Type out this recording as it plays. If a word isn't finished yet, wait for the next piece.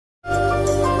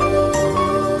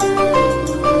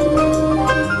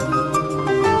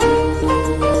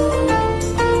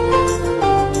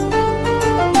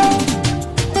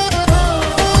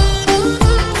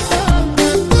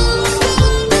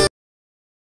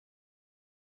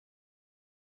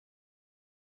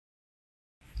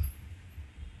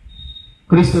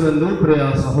క్రీస్తునందు ప్రియ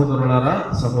సహోదరులారా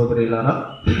సహోదరులారా,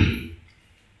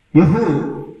 యెహూ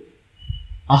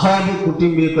అహాబు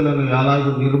కుటుంబీకులను ఎలాగూ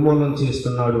నిర్మూలన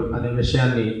చేస్తున్నాడు అనే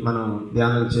విషయాన్ని మనం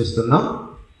ధ్యానం చేస్తున్నాం.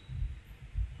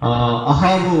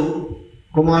 అహాబు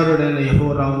కుమారుడైన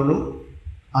యెహోరామును,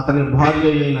 అతని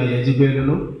భార్య అయిన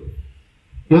యెజబెలును,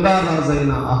 యూదా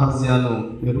రాజైన అహజ్యాను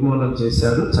నిర్మూలన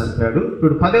చేశాడు, చంపాడు.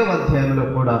 ఇప్పుడు 10వ అధ్యాయంలో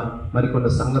కూడా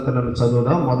మరికొన్ని సంగతులను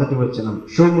చదువుదాం. మొదటి వచనం,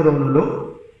 షోమ్రోనులో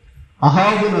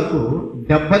అహాబునకు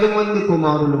 70 మంది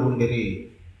కుమారులు ఉండిరి.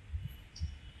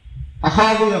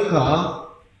 అహాబు యొక్క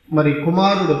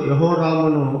కుమారుడు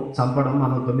యెహోరామును చంపడం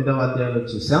మనం 9వ అధ్యాయంలో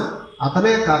చూసాం.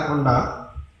 అతనే కాకుండా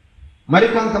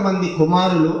మరికొంతమంది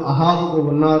కుమారులు అహాబుకు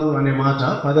ఉన్నారు అనే మాట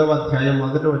 10వ అధ్యాయం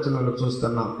మొదటి వచనంలో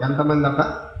చూస్తున్నాం. ఎంతమంది అట?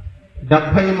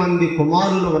 70 మంది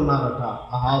కుమారులు ఉన్నారట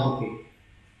అహాబుకి.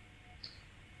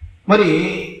 మరి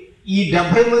ఈ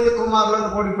 70 మంది కుమారులను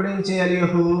కూడా ఇప్పుడు ఏం చేయాలి?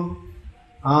 యెహూ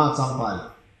చంపాలి.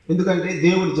 ఎందుకంటే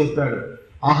దేవుడు చెప్పాడు,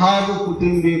 అహాబు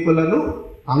కుటుంబీకులను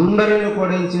అందరిని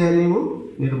కూడా ఏం చేయాలి? నీవు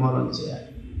నిర్మూలన చేయాలి.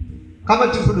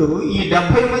 కాబట్టి ఇప్పుడు ఈ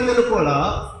 70 మందిని కూడా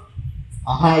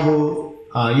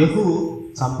యెహూ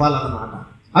చంపాలన్నమాట.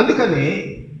 అందుకని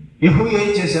యెహూ ఏం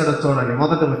చేశాడో చూడండి.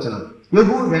 మొదటి వచనం,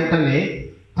 యెహూ వెంటనే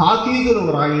తాకీదును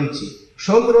వ్రాయించి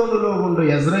షోమ్రోనులో ఉండు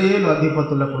యెజ్రెయేలు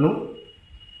అధిపతులకును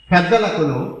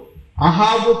పెద్దలకును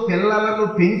అహాబు పిల్లలను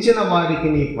పెంచిన వారికి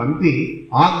పంపి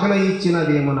ఆజ్ఞ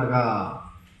ఇచ్చినదేమనగా,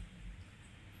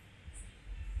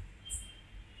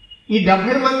 ఈ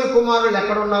 70 మంది కుమారులు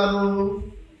ఎక్కడున్నారు?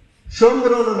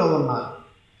 షోమ్రోనులో ఉన్నారు.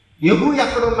 యెహూ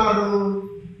ఎక్కడున్నాడు?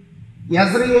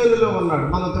 యెజ్రెయేలులో ఉన్నాడు.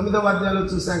 మనం 9వ అధ్యాయంలో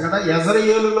చూసాం కదా,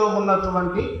 యెజ్రెయేలులో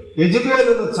ఉన్నటువంటి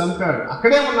యెజబెలును చంపాడు.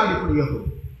 అక్కడే ఉన్నాడు ఇప్పుడు యెహూ.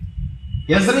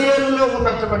 యెజ్రెయేలులో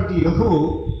ఉన్నటువంటి యెహూ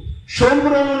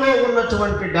షోమ్రోనులో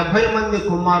ఉన్నటువంటి 70 మంది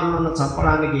కుమారులను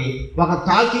చంపడానికి ఒక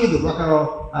తాకీదు, ఒక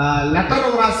లెటర్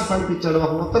రాసి పంపించాడు,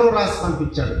 ఒక ఉత్తరం రాసి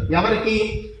పంపించాడు. ఎవరికి?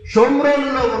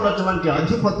 షోమ్రోనులో ఉన్నటువంటి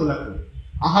అధిపతులకు.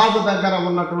 అహాబు దగ్గర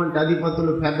ఉన్నటువంటి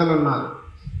అధిపతులు, పెద్దలు ఉన్నారు.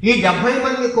 ఈ 70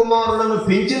 మంది కుమారులను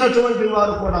పెంచినటువంటి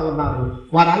వారు కూడా ఉన్నారు.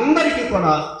 వారందరికీ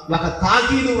కూడా ఒక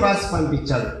తాకీదు రాసి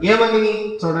పంపించాడు. ఏమని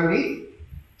చూడండి,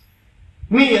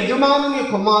 మీ యజమానుని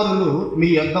కుమారులు మీ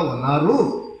యొద్ద ఉన్నారు.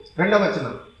 2వ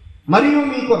వచనం, మరియు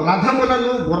మీకు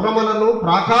రథములను గుర్రములను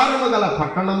ప్రాకారము గల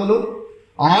పట్టణములు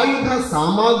ఆయుధ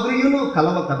సామాగ్రియులు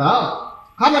కలవ కదా.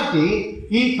 కాబట్టి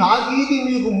ఈ తాకీది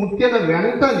మీకు ముట్టిన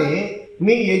వెంటనే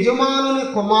మీ యజమానుని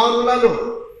కుమారులలో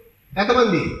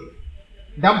ఎంతమంది?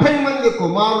 70 మంది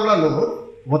కుమారులలో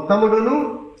ఉత్తముడును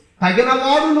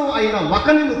తగినవాడును అయిన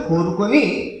ఒకనిని కోరుకొని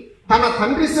తన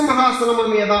తండ్రి సింహాసనము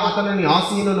మీద అతనిని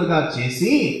ఆసీనులుగా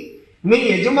చేసి మీ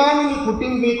యజమానుని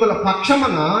కుటుంబీకుల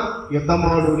పక్షమున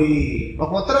యుద్ధమాడుడి.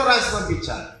 ఒక ఉత్తరం రాసి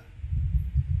పంపించారు.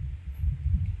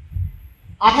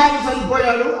 అహాబు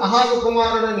చనిపోయాడు, అహాబు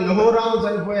కుమారుడని యెహోరాము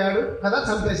చనిపోయాడు కదా,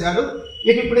 చంపేశాడు.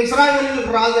 ఇప్పుడు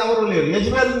ఇశ్రాయేలులకు రాజు ఎవరు లేరు.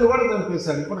 యెజ్రెయేలును కూడా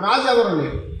చంపేశాడు. ఇప్పుడు రాజు ఎవరు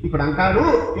లేరు. ఇప్పుడు అంటాడు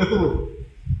యెహూ,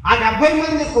 ఆ 70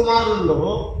 మంది కుమారుల్లో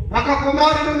ఒక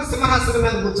కుమారుడిని సింహాసనం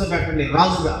మీద కూర్చోబెట్టండి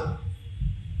రాజుగా.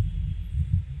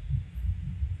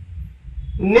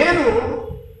 నేను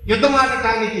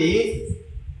యుద్ధమాడటానికి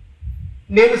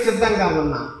నేను సిద్ధంగా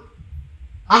ఉన్నా.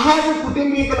 అహాబు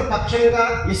కుటుంబీకుల పక్షంగా,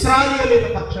 ఇశ్రాయేలీయుల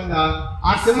పక్షంగా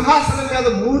ఆ సింహాసనం మీద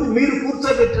మీరు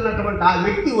కూర్చోబెట్టినటువంటి ఆ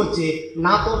వ్యక్తి వచ్చి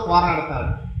నాతో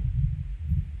పోరాడతాడు.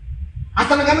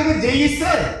 అతను కనుక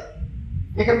జయిస్తే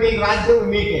ఇక మీ రాజ్యం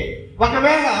మీకే.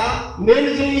 ఒకవేళ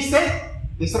నేను జయిస్తే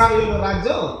ఇశ్రాయేలు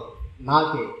రాజ్యం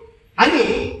నాకే అని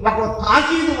ఒక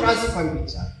తాకీదు రాసి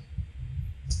పంపించారు.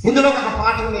 ఇందులో ఒక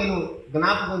పాఠం నేను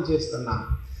జ్ఞాపకం చేస్తున్నాను.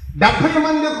 70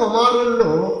 మంది కుమారుల్లో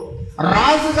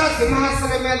రాజుగా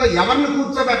సింహాసనం మీద ఎవరిని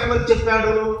కూర్చోబెట్టమని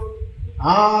చెప్పాడు?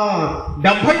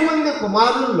 70 మంది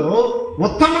కుమారుల్లో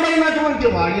ఉత్తముడైనటువంటి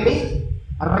వాడిని,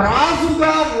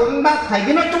 రాజుగా ఉండ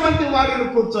తగినటువంటి వాడిని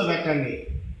కూర్చోబెట్టండి.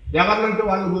 ఎవరినంటే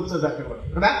వాళ్ళని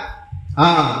కూర్చోబెట్టకూడదు కదా.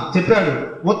 చెప్పాడు,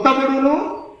 ఉత్తముడును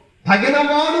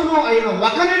తగినవాడును అయిన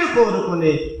ఒకరిని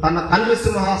కోరుకుని తన తండ్రి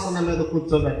సింహాసనం మీద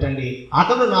కూర్చోబెట్టండి,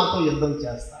 అతడు నాతో యుద్ధం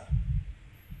చేస్తాడు.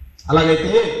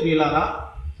 అలాగైతే వీళ్ళారా,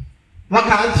 ఒక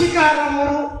అధికారము,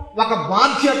 ఒక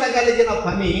బాధ్యత కలిగిన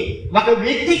పని ఒక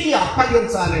వ్యక్తికి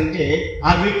అప్పగించాలంటే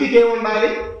ఆ వ్యక్తికి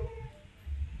ఏముండాలి?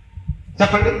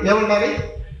 చెప్పండి, ఏముండాలి?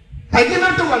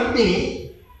 తగినటువంటి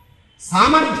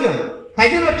సామర్థ్యం,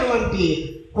 తగినటువంటి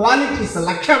క్వాలిటీస్,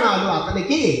 లక్షణాలు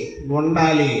అతనికి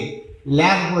ఉండాలి.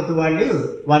 లేకపోతే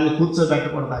వాళ్ళని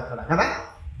కూర్చోబెట్టకూడదు అక్కడ కదా.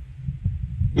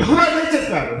 యెహోవా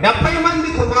చెప్పాడు, 70 మంది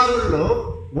కుమారుల్లో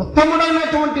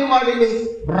ఉత్తముడైనటువంటి వాడిని,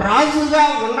 రాజుగా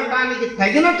ఉండటానికి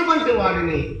తగినటువంటి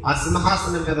వాడిని ఆ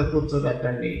సింహాసనం మీద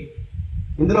కూర్చోబెట్టండి.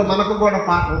 ఇందులో మనకు కూడా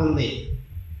పాఠం ఉంది.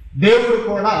 దేవుడు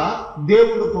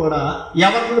కూడా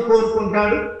ఎవరిని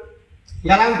కోరుకుంటాడు?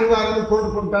 ఎలాంటి వారిని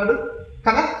కోరుకుంటాడు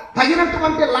కదా?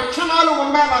 తగినటువంటి లక్షణాలు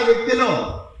ఉండాలి ఆ వ్యక్తిలో.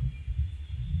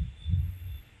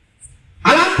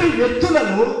 అలాంటి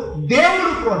వ్యక్తులను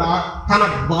దేవుడు కూడా తన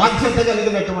బాధ్యత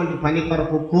కలిగినటువంటి పని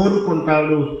కొరకు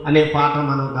కోరుకుంటాడు అనే పాఠం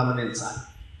మనం గమనించాలి.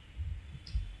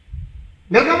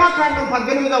 నిర్గమకాండం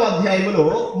 18వ అధ్యాయంలో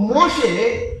మోషే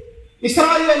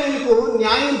ఇశ్రాయేలీయులకు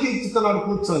న్యాయం తీర్చుతున్నాడు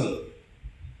కూర్చొని.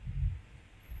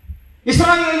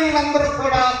 ఇశ్రాయేలీయులందరూ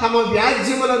కూడా తమ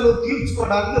వ్యాజ్యములను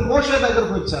తీర్చుకోవడానికి మోషే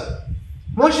దగ్గరకు వచ్చారు.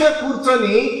 మోషే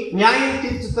కూర్చొని న్యాయం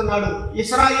తీర్చుతున్నాడు.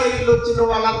 ఇశ్రాయేలీయులు వచ్చిన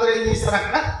వాళ్ళందరూ ఏం చేశారు?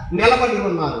 అక్కడ నిలబడి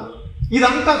ఉన్నారు.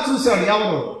 ఇదంతా చూశాడు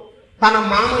ఎవరు? తన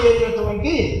మామ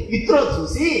అయినటువంటి ఇత్రో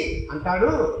చూసి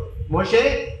అంటాడు, మోషే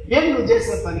ఏం నువ్వు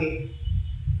చేసే పని?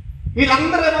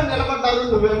 వీళ్ళందరూ ఏమో నిలబడ్డారు,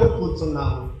 నువ్వేమో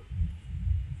కూర్చున్నావు.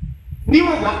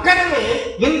 నీవు ఒక్కడవే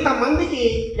ఇంతమందికి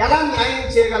ఎలా న్యాయం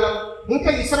చేయగలవు? ఇంకా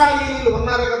ఇశ్రాయేలీయులు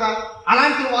ఉన్నారు కదా,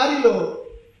 అలాంటి వారిలో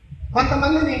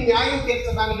కొంతమందిని న్యాయం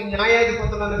తీర్చడానికి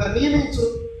న్యాయాధిపతులుగా నియమించు.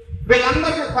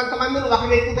 వీళ్ళందరికీ కొంతమందిని ఒక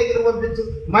వ్యక్తి దగ్గర పంపించు,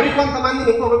 మరికొంతమందిని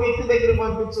ఇంకొక వ్యక్తి దగ్గర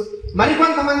పంపించు,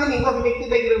 మరికొంతమందిని ఇంకొక వ్యక్తి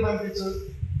దగ్గర పంపించు.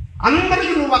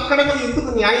 అందరికీ నువ్వు అక్కడగా ఎందుకు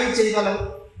న్యాయం చేయగలవు?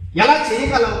 ఎలా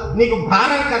చేయగలవు? నీకు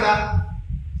భారం కదా.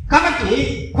 కాబట్టి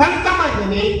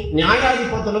కొంతమందిని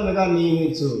న్యాయాధిపతులుగా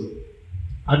నియమించు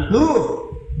అంటూ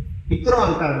ఇత్రో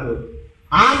అంటాడు.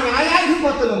 ఆ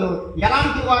న్యాయాధిపతులను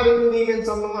ఎలాంటి వారిని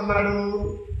నియమించమన్నాడు?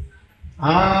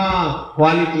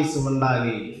 క్వాలిటీస్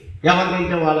ఉండాలి.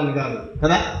 ఎవరినంటే వాళ్ళని కాదు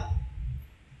కదా,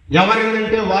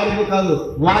 ఎవరినంటే వారిని కాదు,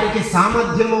 వారికి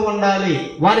సామర్థ్యము ఉండాలి,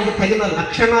 వారికి తగిన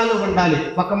లక్షణాలు ఉండాలి.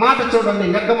 ఒక మాట చూడండి,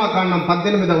 నిర్గమకాండం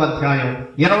 18వ అధ్యాయం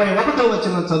 21వ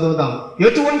వచనం చదువుదాం.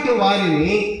 ఎటువంటి వారిని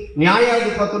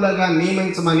న్యాయాధిపతులుగా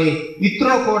నియమించమని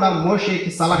ఇత్రో కూడా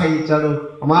మోషేకి సలహా ఇచ్చాడు.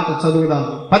 ఆ మాట చదువుదాం.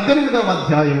 18వ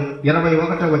అధ్యాయం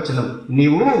 21వ వచనం.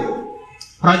 నీవు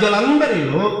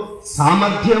ప్రజలందరిలో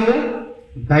సామర్థ్యము,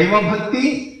 దైవభక్తి,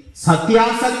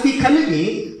 సత్యాసక్తి కలిగి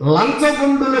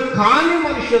లంచగొండులు కాని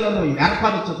మనుషులను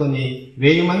ఏర్పరచుకొని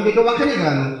 1000 మందికి ఒకని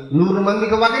గాను, 100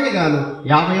 మందికి ఒకని గాను,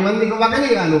 50 మందికి ఒకని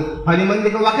గాను, 10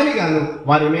 మందికి ఒకని గాను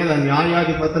వారి మీద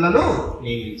న్యాయాధిపతులను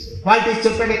నియమించు. క్వాలిటీస్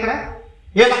చెప్పాడు ఇక్కడ.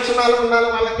 ఏ లక్షణాలు ఉండాలి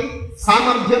వాళ్ళకి?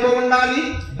 సామర్థ్యము ఉండాలి,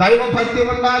 దైవభక్తి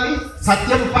ఉండాలి,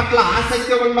 సత్యం పట్ల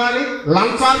ఆసక్తి ఉండాలి,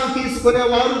 లంచాలు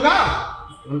తీసుకునేవారుగా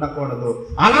ఉండకూడదు.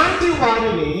 అలాంటి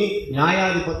వారిని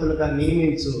న్యాయాధిపతులుగా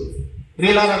నియమించు.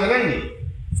 ప్రియులారా వినండి,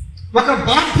 ఒక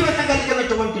బాధ్యత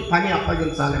కలిగినటువంటి పని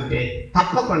అప్పగించాలంటే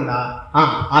తప్పకుండా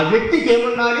ఆ వ్యక్తికి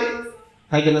ఏముండాలి?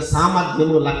 తగిన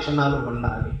సామర్థ్యము, లక్షణాలు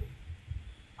ఉండాలి.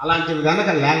 అలాంటివి కనుక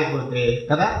లేకపోతే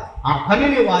కదా ఆ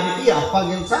పనిని వారికి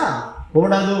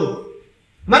అప్పగించకూడదు.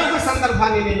 మరొక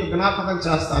సందర్భాన్ని నేను జ్ఞాపకం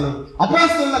చేస్తాను.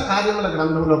 అపోస్తలుల కార్యముల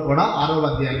గ్రంథంలో కూడా 6వ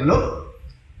అధ్యాయంలో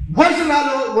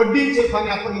భోజనాలు వడ్డించే పని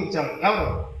అప్పగించాడు.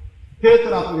 ఎవరు?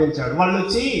 పేతురు అప్పగించాడు. వాళ్ళు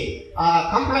వచ్చి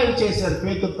కంప్లైంట్ చేశారు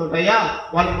పేతురుతో, అయ్యా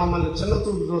వాళ్ళు మమ్మల్ని చిన్న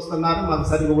చూపు చూస్తున్నారు, మాకు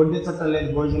సరిగ్గా వడ్డించటం లేదు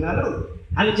భోజనాలు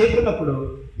అని చెప్పినప్పుడు,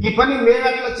 ఈ పని మేము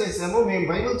ఎట్లా చేసాము? మేము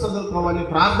బైబిల్ చదువుకోవాలి,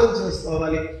 ప్రార్థన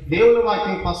చేసుకోవాలి, దేవుని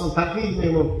వాక్యం కోసం తర్ఫీదు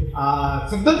మేము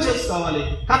సిద్ధం చేసుకోవాలి.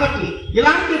 కాబట్టి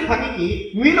ఇలాంటి పనికి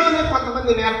మీలోనే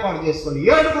కొంతమందిని ఏర్పాటు చేసుకోండి.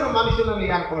 7 మనుషులను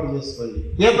ఏర్పాటు చేసుకోండి.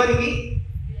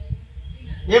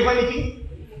 ఏ పనికి?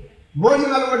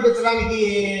 భోజనాలు వడ్డించడానికి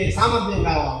సామర్థ్యం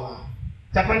కావాలా?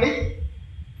 చెప్పండి.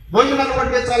 భోజనాలు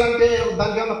వడ్డించాలంటే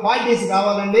దానికి ఏమైనా క్వాలిటీస్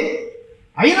కావాలండి.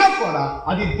 అయినా కూడా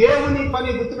అది దేవుని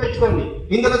పని, గుర్తుపెట్టుకోండి.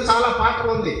 ఇందులో చాలా పాఠం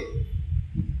ఉంది.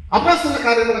 అపోస్తలుల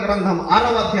కార్యముల గ్రంథం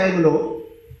 6వ అధ్యాయంలో,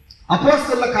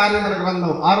 అపోస్తలుల కార్యముల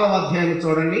గ్రంథం 6వ అధ్యాయం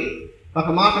చూడండి. ఒక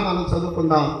మాట మనం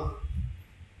చదువుకుందాం.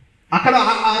 అక్కడ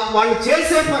వాళ్ళు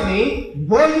చేసే పని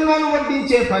భోజనాలు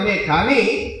వడ్డించే పనే, కానీ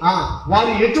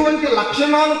వారు ఎటువంటి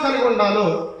లక్షణాలు కలిగి ఉండాలో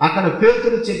అక్కడ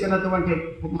పేతురు చెప్పినటువంటి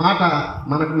మాట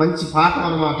మనకు మంచి పాఠం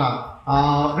అన్నమాట.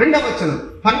 2వ వచనం.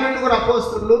 12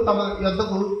 అపోస్తలులు తమ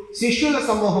యొద్దకు శిష్యుల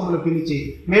సమూహమును పిలిచి,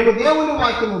 మేము దేవుని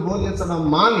వాక్యము బోధించడం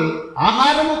మాని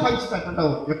ఆహారము పంచిపెట్టడం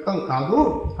యుక్తం కాదు.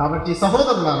 కాబట్టి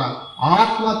సహోదరులారా,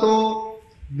 ఆత్మతో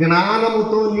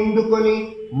జ్ఞానముతో నిండుకొని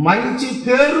మంచి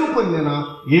పేరు పొందిన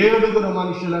 7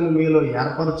 మనుషులను మీలో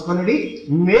ఏర్పరచుకొనిడి.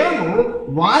 మేము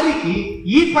వారికి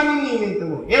ఈ పని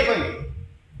నియమించము. ఏ పని?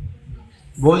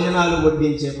 భోజనాలు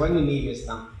వడ్డించే పని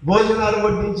నియమిస్తాం. భోజనాలు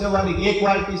వడ్డించే వారికి ఏ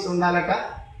క్వాలిటీస్ ఉండాలట?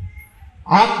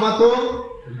 ఆత్మతో,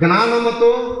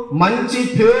 జ్ఞానముతో మంచి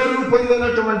పేరు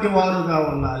పొందినటువంటి వారుగా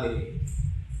ఉండాలి.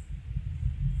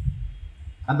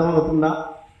 అర్థమవుతుందా?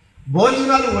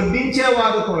 భోజనాలు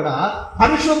వడ్డించేవారు కూడా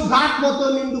పరిశుద్ధాత్మతో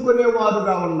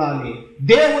నిండుకునేవారుగా ఉండాలి.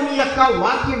 దేవుని యొక్క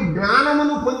వాక్య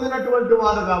జ్ఞానమును పొందినటువంటి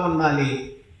వారుగా ఉండాలి.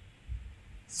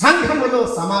 సంఘం సంఘములో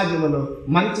సమాజంలో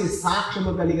మంచి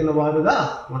సాక్ష్యము కలిగిన వారుగా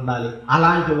ఉండాలి.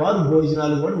 అలాంటి వారు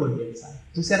భోజనాలు కూడా వడ్డించాలి.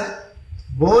 చూసారా,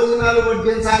 భోజనాలు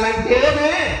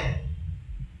వడ్డించాలంటేనే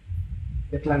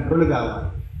ఇట్లాంటి వాళ్ళు కావాలి.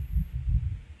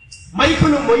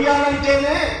 మైకులు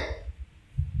మొయ్యాలంటేనే,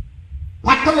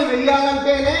 పట్టలు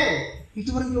వెయ్యాలంటేనే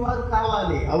ఇటువంటి వారు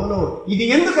కావాలి. అవును, ఇది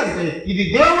ఎందుకంటే ఇది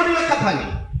దేవుడి యొక్క పని.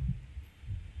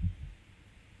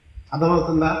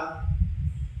 అర్థమవుతుందా?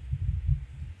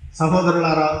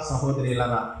 సహోదరులారా,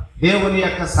 సహోదరులారా, దేవుని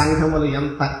యొక్క సంఘములు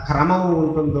ఎంత క్రమము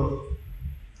ఉంటుందో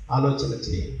ఆలోచన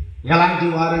చేయండి. ఎలాంటి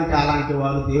వారంటే అలాంటి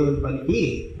వారు దేవుని పనికి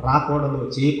రాకూడదు,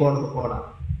 చేయకూడదు కూడా.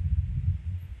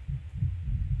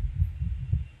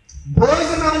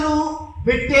 భోజనాలు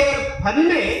పెట్టే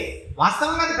పనినే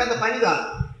వాస్తవంగా పెద్ద పని కాదు.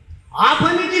 ఆ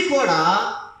పనికి కూడా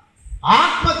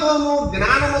ఆత్మతోనూ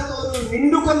జ్ఞానముతోనూ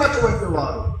నిండుకున్నటువంటి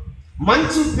వారు,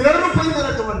 మంచి పేరు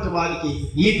పొందినటువంటి వారికి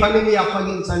ఈ పనిని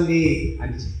అప్పగించండి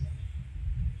అని చెప్పారు.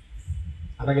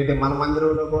 అలాగైతే మన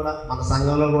మందిరంలో కూడా, మన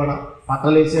సంఘంలో కూడా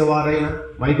పట్టలు వేసేవారైనా,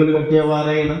 మైకులు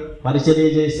కట్టేవారైనా, పరిచర్య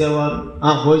చేసేవారు,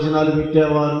 భోజనాలు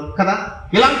పెట్టేవారు కదా,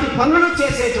 ఇలాంటి పనులు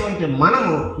చేసేటువంటి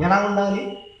మనము ఎలా ఉండాలి?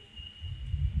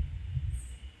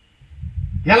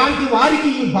 ఎలాంటి వారికి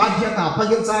ఈ బాధ్యత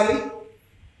అప్పగించాలి?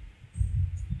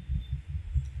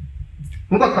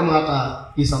 ఇంకొక మాట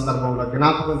ఈ సందర్భంలో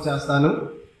జ్ఞాపకం చేస్తాను.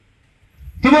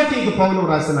 తిమోతికి పౌలు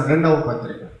రాసిన రెండవ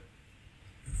పత్రిక,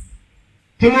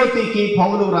 తిమోతికి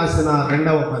పౌలు రాసిన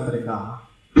రెండవ పత్రిక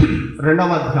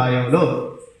 2వ అధ్యాయంలో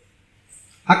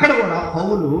అక్కడ కూడా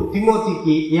పౌలు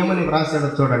తిమోతికి ఏమని వ్రాసాడో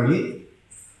చూడండి.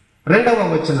 2వ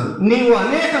వచనం, నీవు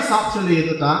అనేక సాక్షుల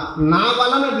ఎదుట నా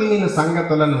వలన వినిన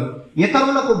సంగతులను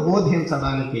ఇతరులకు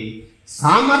బోధించడానికి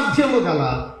సామర్థ్యము గల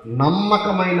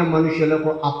నమ్మకమైన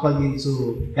మనుషులకు అప్పగించు.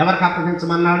 ఎవరికి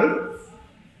అప్పగించమన్నాడు?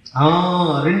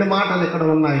 2 మాటలు ఇక్కడ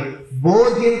ఉన్నాయి.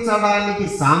 బోధించడానికి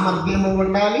సామర్థ్యము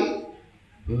ఉండాలి,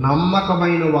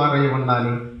 నమ్మకమైన వారై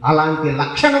ఉండాలి. అలాంటి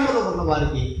లక్షణములు ఉన్న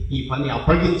వారికి ఈ పని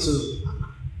అప్పగించు.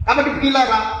 కాబట్టి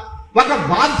పిల్లగా ఒక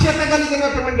బాధ్యత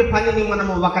కలిగినటువంటి పనిని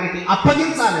మనము ఒకరికి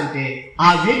అప్పగించాలంటే ఆ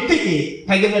వ్యక్తికి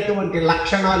తగినటువంటి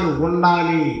లక్షణాలు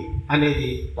ఉండాలి అనేది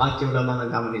వాక్యంలో మనం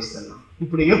గమనిస్తున్నాం.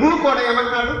 ఇప్పుడు యెహూ కూడా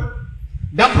ఏమన్నాడు?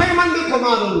 70 మంది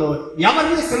కుమారుల్లో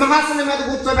ఎవరిని సింహాసనం మీద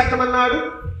కూర్చోబెట్టమన్నాడు?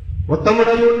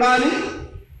 ఉత్తముడై ఉండాలి,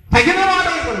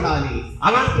 తగినవాడై ఉండాలి.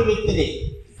 అలాంటి వ్యక్తిని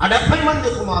ఆ 70 మంది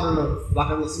కుమారులు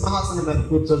ఒకరిని సింహాసనం మీద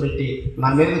కూర్చోబెట్టి నా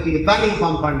మీదకి యుద్ధానికి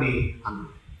పంపండి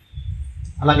అన్నాడు.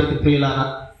 అలాగే ప్రియులారా,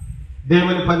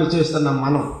 దేవుని పని చేస్తున్నాం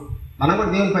మనం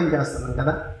కూడా దేవుని పని చేస్తున్నాం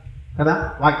కదా కదా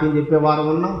వాక్యం చెప్పే వారం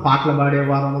ఉన్నాం, పాటలు పాడే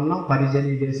వారం ఉన్నాం,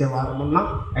 పరిచర్య చేసే వారం ఉన్నాం.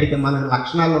 అయితే మనకు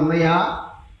లక్షణాలు ఉన్నాయా?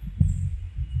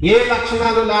 ఏ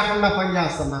లక్షణాలు లేకుండా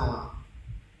పనిచేస్తున్నామా?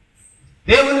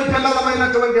 దేవుని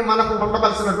పిల్లలమైనటువంటి మనకు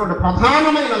ఉండవలసినటువంటి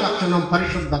ప్రధానమైన లక్షణం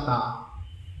పరిశుద్ధత.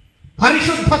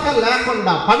 పరిశుద్ధత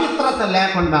లేకుండా, పవిత్రత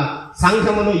లేకుండా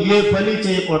సంఘములో ఏ పని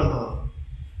చేయకూడదు.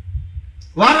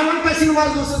 వారమంతా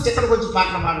సినిమాలు చూసి ఇక్కడికి వచ్చి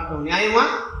పాటలు పాడటం న్యాయమా?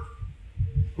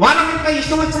 వారమంతా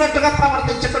ఇష్టం వచ్చినట్టుగా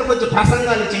ప్రవర్తించి ఇక్కడికి వచ్చి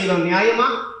ప్రసంగాలు చేయడం న్యాయమా?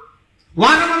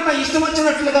 వారమంతా ఇష్టం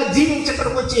వచ్చినట్లుగా జీవించి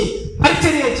ఇక్కడికి వచ్చి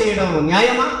పరిచర్య చేయడం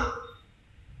న్యాయమా?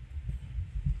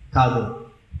 కాదు.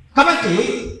 కాబట్టి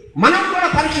మనం కూడా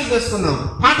పరీక్ష చేసుకున్నాం.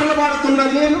 పాటలు పాడుతున్నా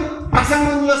నేను,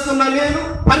 ప్రసంగం చేస్తున్నా నేను,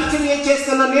 పరిచర్య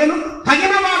చేస్తున్నా నేను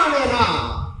తగిన వాడనేనా?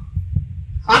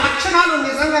 ఆ లక్షణాలు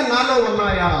నిజంగా నాలో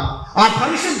ఉన్నాయా? ఆ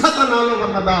పరిశుద్ధత నాలో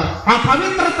ఉన్నదా? ఆ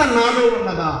పవిత్రత నాలో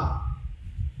ఉన్నదా?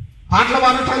 పాటలు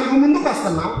పాడటానికి ముందుకు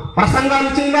వస్తున్నాం, ప్రసంగాలు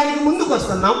చేయడానికి ముందుకు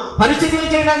వస్తున్నాం, పరిచర్య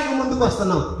చేయడానికి ముందుకు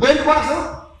వస్తున్నాం. దేనికోసం?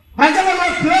 ప్రజలలో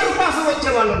పేరు కోసం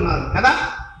వచ్చేవాళ్ళు ఉన్నారు కదా.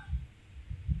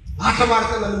 పాటలు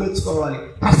పాడితే నన్ను మెచ్చుకోవాలి,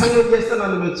 ప్రసంగం చేస్తే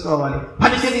నన్ను మెచ్చుకోవాలి,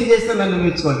 పరిచర్య చేస్తే నన్ను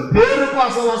మెచ్చుకోవాలి. పేరు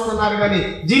కోసం వస్తున్నారు కానీ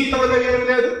జీవితంలో ఏమి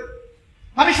లేదు.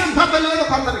 పరిశుద్ధత లేదు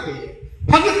కొందరికి,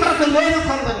 పవిత్రత లేదు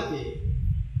కొందరికి.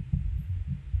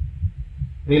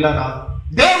 వీళ్ళరా,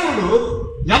 దేవుడు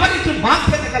ఎవరికి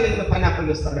బాధ్యత కలిగిన పని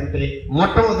అప్పగిస్తాడంటే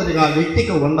మొట్టమొదటిగా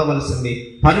వ్యక్తికి ఉండవలసింది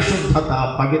పరిశుద్ధత,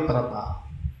 పవిత్రత.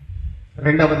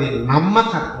 రెండవది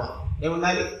నమ్మకత్వం.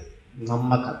 ఏముండాలి?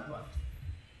 నమ్మకత్వం.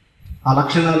 ఆ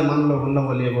లక్షణాలు మనలో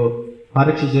ఉన్నవో లేవో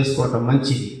పరీక్ష చేసుకోవటం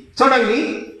మంచిది. చూడండి,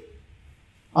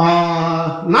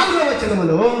 4వ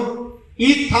వచనములో ఈ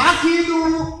తాకీదు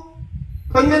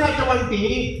పొందినటువంటి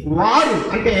వారు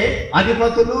అంటే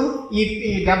అధిపతులు, ఈ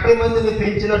 70 మందిని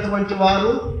పెంచినటువంటి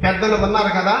వారు పెద్దలు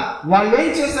ఉన్నారు కదా, వాళ్ళు ఏం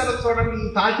చేశారో చూడండి. ఈ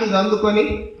తాకీదు అందుకొని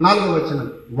 4వ వచనం,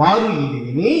 వారు ఇది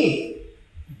విని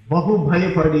బహు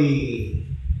భయపడి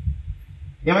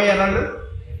ఏమయ్యారు?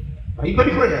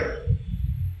 భయపడిపోయారు.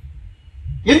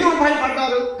 ఎందుకు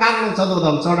భయపడ్డారు? కారణం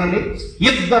చదువుదాం చూడండి.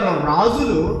 2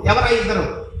 రాజులు, ఎవరా 2?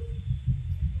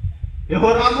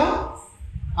 యెహోరాము,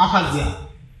 అహజ్యా.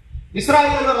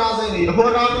 ఇశ్రాయేలు రాజైన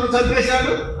యెహోరామును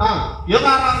చంపేశాడు,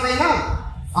 యూదా రాజైన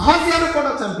అహజ్యాను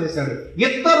కూడా చంపేశాడు.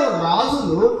 ఇద్దరు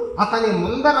రాజులు అతని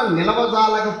ముందర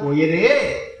నిలవజాలకపోయేరే,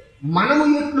 మనము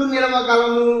ఎట్లు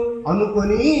నిలవగలము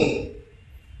అనుకొని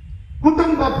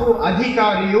కుటుంబపు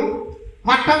అధికారియు,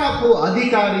 పట్టణపు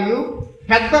అధికారియు,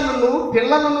 పెద్దలను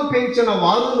పిల్లలను పెంచిన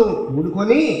వారును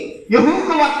కూడుకొని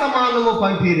యెహూకు వర్తమానము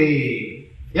పంపిరి.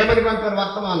 ఏమని పంపారు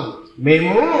వర్తమానం?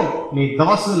 మేము నీ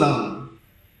దాసులం,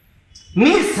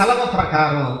 నీ సెలవు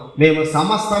ప్రకారం మేము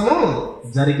సమస్తము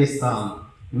జరిగిస్తాం,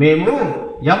 మేము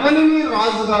ఎవరిని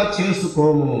రాజుగా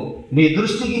చేసుకోము, నీ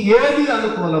దృష్టికి ఏది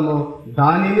అనుకూలమో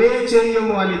దానినే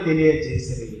చేయము అని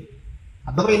తెలియచేసేది.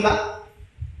 అర్థమైందా?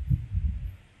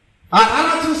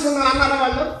 రారా చూసుకున్నాం అన్నారా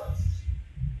వాళ్ళు?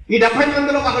 ఈ 70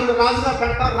 మందిలో ఒకళ్ళు రాజుగా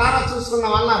పెడతారు, రారా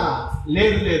చూసుకున్నాం అన్నారా?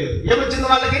 లేదు లేదు. ఏమొచ్చింది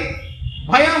వాళ్ళకి?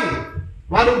 భయం.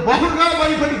 వారు బహుగా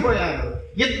భయపడిపోయారు.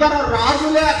 ఇద్దరు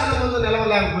రాజులే అతని ముందు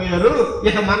నిలవలేకపోయారు,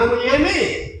 ఇక మనము ఏమి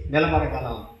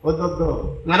నిలబడగలం? వద్దొద్దు,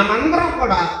 మనమందరం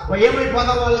కూడా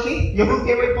ఏమైపోదాం? వాళ్ళకి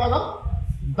యెహూకి ఏమైపోదాం?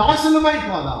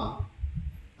 దాసులమైపోదాం.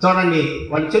 చూడండి,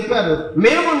 వాళ్ళు చెప్పారు,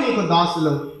 మేము నీకు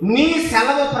దాసులు, నీ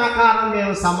సెలవు ప్రకారం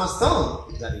మేము సమస్తం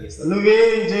జరిగిస్తాం,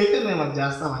 నువ్వేం చేస్తే మేము అది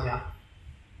చేస్తామయ్యా,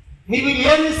 నీవు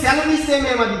ఏమి సెలవిస్తే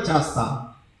మేము అది చేస్తాం.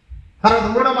 తర్వాత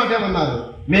 3వ మాట ఏమన్నారు?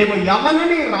 మేము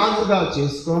ఎవరిని రాజుగా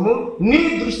చేసుకోము, నీ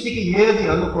దృష్టికి ఏది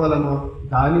అనుకూలమో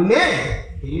దానినే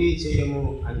తెలియచేయము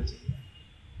అని చెప్పారు.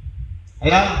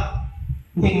 అయ్యా,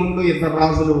 నీ ముందు ఇద్దరు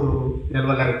రాజులు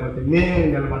నిలవలేకపోతే మేమే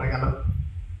నిలబడగలం?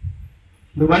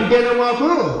 నువ్వంటేనే మాకు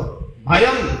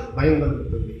భయం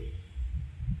కలుగుతుంది,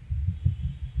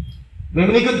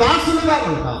 మేము నీకు దాసులుగా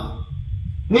ఉంటాం,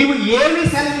 నీవు ఏమి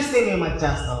సెలవిస్తే మేము అది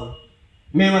చేస్తాం,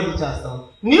 మేము అది చేస్తాం,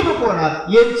 నీవు కూడా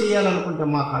ఏం చేయాలనుకుంటే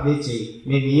మాకు అదే చెయ్యి,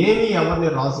 మేము ఏమి ఎవరిని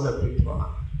రాజుగా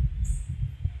పెట్టుకోవాలి.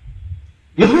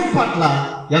 యెహోవా పట్ల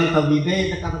ఎంత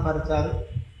విధేయత కనపరిచారు,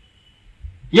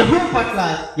 యెహోవా పట్ల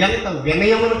ఎంత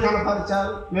వినయమును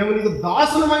కనపరిచారు. మేము నీకు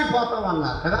దాసులమైపోతాం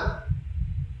అన్నారు కదా.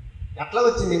 ఎట్లా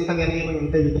వచ్చింది ఇంత వినయం,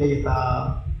 ఇంత విధేయత?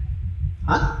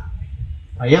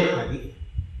 భయం. అది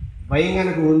భయం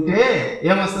కనుక ఉంటే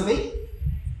ఏమొస్తుంది?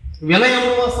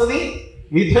 వినయము వస్తుంది,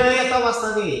 విధేయత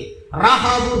వస్తుంది.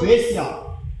 రాహాబు వేశ్య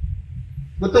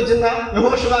గుర్తొచ్చిందా?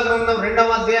 యెహోషువ గ్రంథం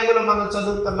 2వ అధ్యాయంలో మనం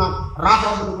చదువుతున్నాం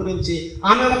రాహాబు గురించి.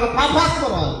 ఆమె ఒక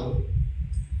పాపాత్మురాలు.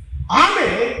 ఆమె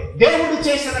దేవుడు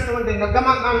చేసినటువంటి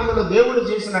నిర్గమకాండములో దేవుడు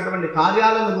చేసినటువంటి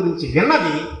కార్యాలను గురించి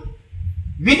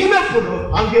వినినప్పుడు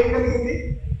ఆమె ఏం కలిగింది?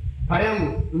 భయం.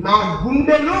 నా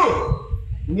గుండెలు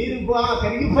నీరు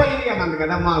కరిగిపోయింది అన్నది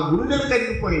కదా, మా గుండెలు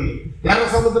కరిగిపోయింది, ఎర్ర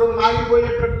సముద్రం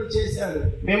నాగిపోయేటట్లు చేశాడు.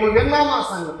 మేము విన్నాము ఆ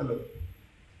సంగతులు.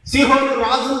 సీహోను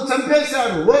రాజును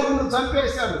చంపేశాడు, ఓగును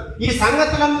చంపేశాడు, ఈ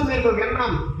సంగతులను మేము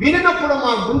విన్నాం. వినినప్పుడు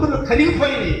మా గుండెలు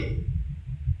కరిగిపోయినాయి.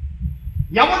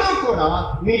 ఎవడో కూడా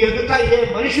మీ ఎదుట ఏ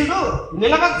మనుషుడు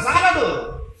నిలవజాలడు.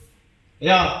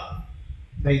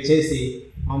 దయచేసి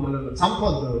మమ్మల్ని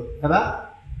చంపొద్దు కదా,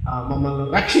 మమ్మల్ని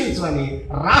రక్షించు అని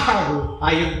రాహాబు ఆ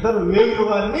ఇద్దరు వేగుల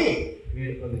వారిని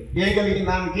వేడుకుంది. ఏం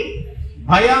కలిగింది ఆమెకి?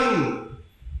 భయం.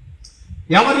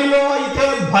 ఎవరిలో అయితే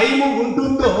భయము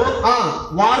ఉంటుందో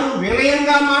వారు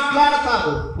వినయంగా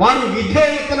మాట్లాడతారు, వారు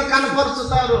విధేయతను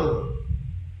కనపరుచుతారు.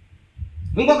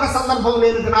 ఇంకొక సందర్భం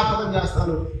నేను జ్ఞాపకం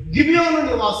చేస్తాను. గిబియోను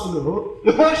నివాసులు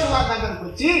యెహోషువ దగ్గరకు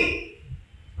వచ్చి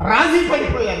రాజీ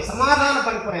పడిపోయారు, సమాధాన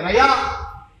పడిపోయారు. అయ్యా,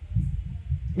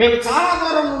 మేము చాలా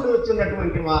దూరం నుండి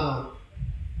వచ్చినటువంటి వారం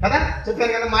కదా,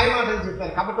 చెప్పారు కదా, మాయ మాటలు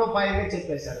చెప్పారు, కపటోపాయంగా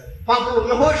చెప్పేశారు. పాపం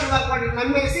యెహోషువ వాటిని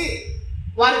నమ్మేసి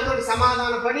వారితో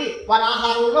సమాధాన పడి వారి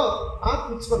ఆహారంలో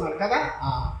పుచ్చుకున్నారు కదా.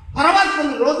 తర్వాత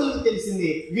కొన్ని రోజులకు తెలిసింది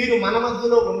వీరు మన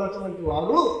మధ్యలో ఉన్నటువంటి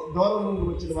వారు దూరం నుండి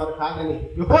వచ్చిన వారు కాదని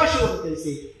యెహోషువకు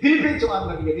తెలిసి పిలిపించి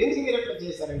వారిని అడిగారు. ఎందుకు మీరు ఎట్లా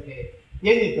చేశారంటే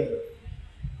ఏం చెప్పారు?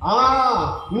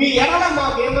 మీ ఎడల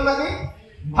మాకేమన్నది?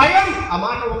 భయం. ఆ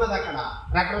మాట ఉన్నది అక్కడ,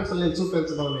 రెఫరెన్స్ నేను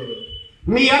చూపించడం లేదు.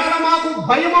 మీ ఎడల మాకు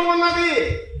భయము ఉన్నది.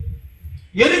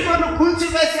 ఎరుకను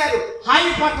కూల్చివేశారు, హాయి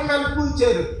పట్టణాన్ని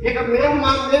కూల్చారు. ఇక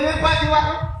మేమే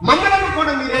పాటివారు, మమ్మలను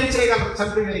కూడా మీరేం చేయగలరు?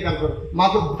 చంపివేయగలరు.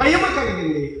 మాకు భయము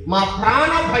కలిగింది, మా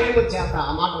ప్రాణ భయము చేత.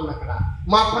 ఆ మాట ఉంది అక్కడ,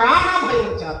 మా ప్రాణ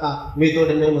భయము చేత మీతో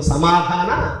మేము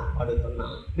సమాధాన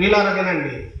పడుతున్నాం. వీళ్ళని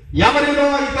వినండి, ఎవరిలో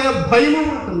అయితే భయము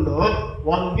ఉంటుందో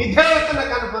వారు విధేయతను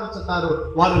కనపరుచుతారు,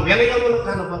 వారు వినయమును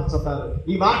కనపరుచుతారు.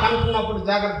 ఈ మాట అంటున్నప్పుడు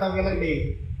జాగ్రత్తగా వినండి.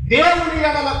 దేవుని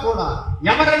ఎడల కూడా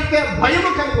ఎవరైతే భయము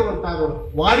కలిగి ఉంటారో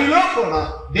వారిలో కూడా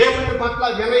దేవుని పట్ల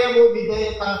వినయము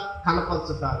విధేయత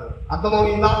కనపరుచుతారు.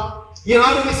 అర్థమవుతుందా?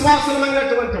 ఈనాడు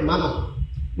విశ్వాసమైనటువంటి మనం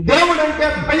దేవుడు అంటే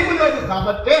భయము లేదు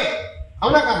కాబట్టి,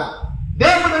 అవునా కదా,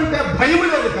 దేవుడు అంటే భయము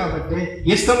లేదు కాబట్టి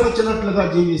ఇష్టం వచ్చినట్లుగా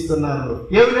జీవిస్తున్నారు.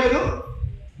 ఏమి లేదు?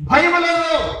 భయము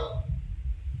లేదు.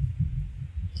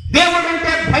 దేవుడు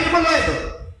అంటే భయం లేదు,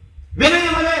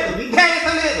 వినయం లేదు, విధేయత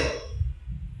లేదు.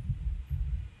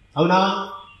 అవునా?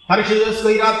 పరీక్ష చేసుకో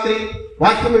ఈ రాత్రి.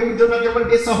 వాక్యం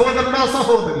వింటున్నటువంటి సహోదరుడా,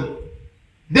 సహోదరి,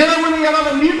 దేవుని ఎడల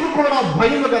నీకు కూడా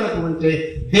భయం కనుక ఉంటే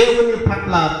దేవుని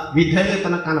పట్ల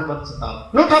విధేయతను కనపరుచుతావు.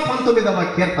 119వ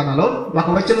కీర్తనలో ఒక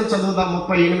వచనం చదువుదాం.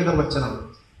 38వ వచనం.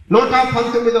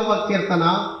 119వ కీర్తన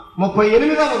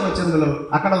 38వ వచనంలో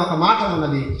అక్కడ ఒక మాట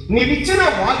ఉన్నది. నీవిచ్చిన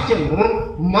వాక్యము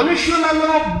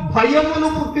మనుషులలో భయమును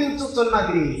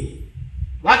పుట్టించుతున్నది.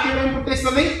 వాక్యం ఏం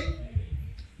పుట్టిస్తుంది?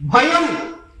 భయం.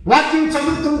 వాక్యం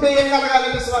చదువుతుంటే ఏం కలగాలి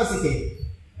విశ్వాసికి?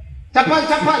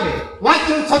 చెప్పాలి.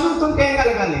 వాక్యం చదువుతుంటే ఏం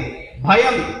కలగాలి?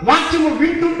 భయం. వాక్యము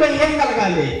వింటుంటే ఏం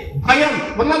కలగాలి? భయం.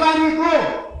 ఉన్నదా నీకు?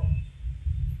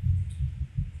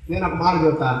 నేను ఒక మాట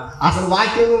చెప్తా, అసలు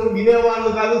వాక్యం వినేవాళ్ళు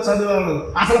కాదు, చదివేవాళ్ళు,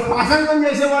 అసలు ప్రసంగం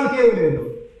చేసేవాళ్ళకి ఏమి లేదు.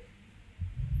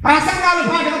 ప్రసంగాలు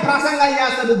పాటలు ప్రసంగాలు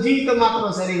చేస్తారు, జీవితం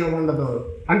మాత్రం సరిగా ఉండదు.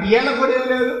 అంటే ఏళ్ళకు కూడా ఏం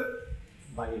లేదు,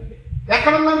 భయం.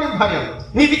 ఎక్కడున్నా నీ భయం?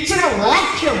 నీవిచ్చిన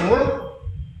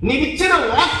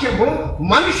వాక్యము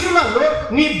మనుషులలో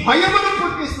నీ భయమును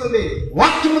పుట్టిస్తుంది.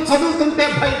 వాక్యము చదువుతుంటే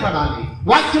భయపడాలి,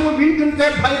 వాక్యము వింటుంటే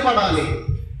భయపడాలి.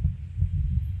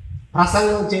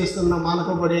 ప్రసంగం చేస్తున్న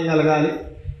మనకు కూడా ఏం కలగాలి?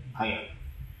 భయం.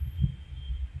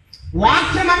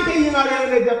 వాక్యం అంటే ఈనాడు ఏం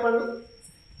లేదు చెప్పండి?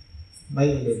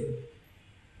 భయం లేదు.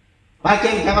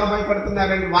 వాక్యానికి ఎవరు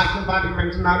భయపడుతున్నారండి? వాక్యం పాటలు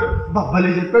వింటున్నారు, బలి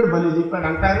చెప్పాడు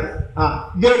అంటారు.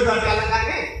 గేడు దాటి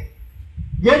వెళ్ళగానే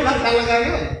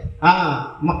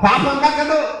మా పాపం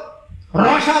తగ్గదు,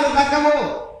 రోషాలు తగ్గవు,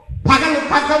 పగలు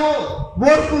తగ్గవు,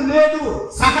 ఓర్పు లేదు,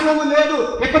 సహనము లేదు.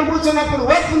 ఎక్కడ కూర్చున్నప్పుడు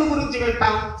ఓర్పుల గురించి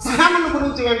వింటాం, సహనం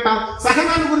గురించి వింటాం,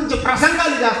 సహనాన్ని గురించి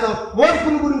ప్రసంగాలు చేస్తాం,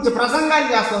 ఓర్పుల గురించి ప్రసంగాలు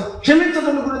చేస్తాం,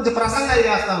 క్షమించడం గురించి ప్రసంగాలు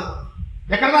చేస్తాం.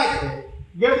 ఎక్కడ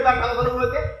గేడు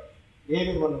దాటాలనుకోతే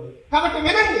ఏమి ఉండదు. కాబట్టి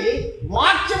వినండి,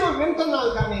 వాక్యము వింటున్నాం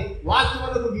కానీ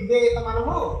వాక్యములకు విధేయత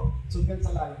మనము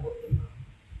చూపించలేకపోతున్నాం.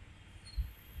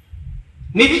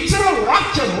 నీవిచ్చిన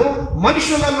వాక్యము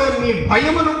మనుషులలో నీ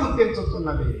భయమును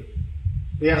గుర్తించుతున్నది.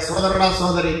 సోదరుడా,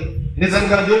 సోదరి,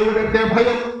 నిజంగా దేవుడు అంటే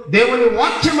భయం, దేవుని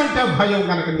వాక్యం అంటే భయం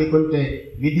కనుక నీకుంటే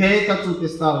విధేయత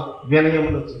చూపిస్తావు,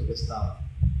 వినయమును చూపిస్తావు.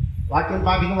 వాక్యం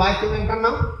పాటికి వాక్యం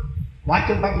వింటున్నాం,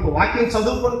 వాక్యం పాటికి వాక్యం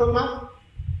చదువుకుంటున్నాం,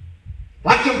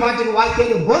 వాక్యం పాటికి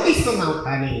వాక్యాన్ని బోధిస్తున్నాం.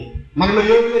 కానీ మనలో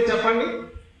ఏమి చెప్పండి?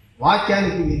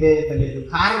 వాక్యానికి విధేయత లేదు.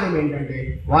 కారణం ఏంటంటే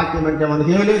వాక్యం అంటే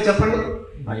మనకి ఏమి లేదు చెప్పండి?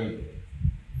 భయం.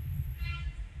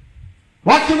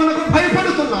 వాక్యములకు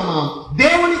భయపడుతున్నామా?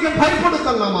 దేవునికి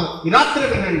భయపడుతున్నామా? ఈ రాత్రి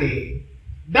వినండి,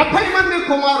 70 మంది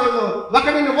కుమారులు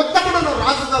ఒకరిని ఉత్తముడును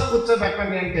రాజుగా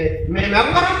కూర్చోబెట్టండి అంటే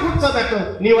మేమెవ్వరూ కూర్చోబెట్టం,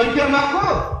 నీవంటే మాకు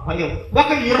భయం.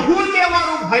 ఒక యెహూదే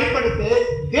వారు భయపడితే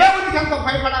దేవునికి ఎంత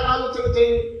భయపడాలి ఆలోచన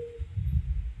చేయండి.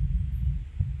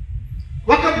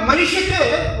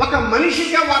 ఒక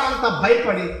మనిషికే వారంతా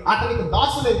భయపడి అతనికి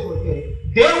దాసులైపోతే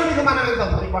దేవునికి మనం ఎంత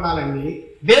భయపడాలండి?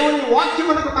 దేవుని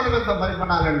వాక్యమునకు మనం ఎంత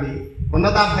భయపడాలండి?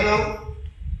 ఉన్నదా భయం?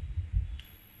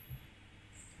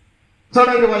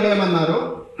 చూడండి, వాళ్ళు ఏమన్నారు?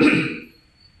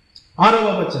 6వ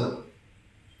వచనం.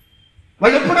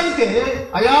 వాళ్ళు ఎప్పుడైతే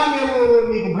అయా మేము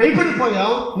నీకు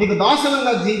భయపడిపోయాం, నీకు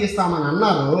దాసులంగా జీవిస్తామని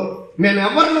అన్నారు, మేము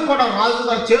ఎవరిని కూడా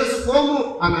రాజుగా చేసుకోము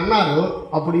అని అన్నారు.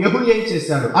 అప్పుడు యెహూ ఏం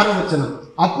చేశాడు? 6వ వచనం.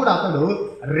 అప్పుడు అతడు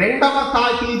 2వ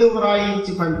తాకీదు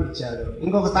వ్రాయించి పంపించాడు.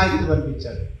 ఇంకొక తాకీదు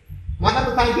పంపించాడు.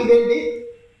 మొదటి తాకీదు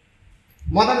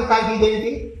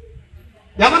ఏంటి?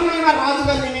 ఎవరినైనా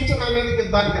రాజుగా నియమించి నా మీద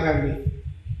యుద్ధానికి రండి.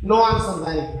 నో ఆన్సర్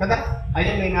దానికి కదా.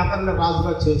 అయ్యా నేను ఎవరిని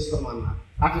రాజుగా చేసుకోమన్నారు.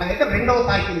 అట్లాగైతే 2వ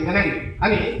తాకీదు వినండి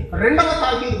అని 2వ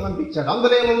తాకీదు పంపించాడు.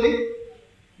 అందులో ఏముంది?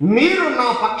 మీరు నా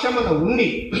పక్షమున ఉండి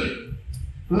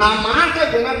నా మాట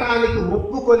వినటానికి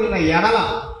ఒప్పుకొనిన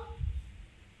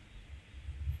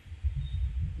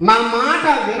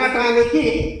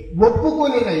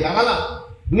ఎడల,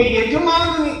 మీ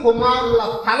యజమానుని కుమారుల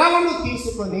తలలను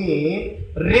తీసుకొని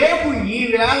రేపు ఈ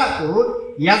వేళకు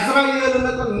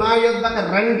యెజ్రెయేలునకు నా యొద్దకు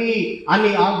రండి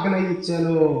అని ఆజ్ఞ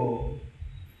ఇచ్చాను.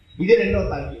 ఇది 2వ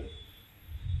తాకీదు.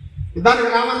 యుద్ధానికి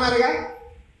రామన్నారుగా,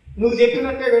 నువ్వు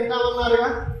చెప్పినట్టే వింటామన్నారుగా,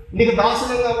 నీకు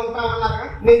దాసులంగా ఉంటామన్నారుగా,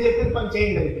 నేను చెప్పిన పని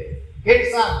చేయండి అంటే. ఏంటి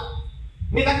సార్,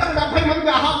 మీ దగ్గర 70 మంది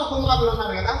అహాబు కుమారులు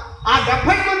ఉన్నారు కదా, ఆ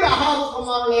 70 మంది అహాబు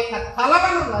కుమారుల యొక్క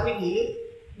తలలను నరిగి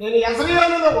నేను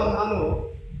యెజ్రెయేలులో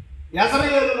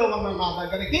ఉన్న నా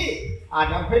దగ్గరికి ఆ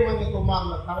 70 మంది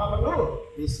కుమారుల తలలను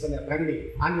తీసుకుని రండి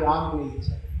అని ఆజ్ఞ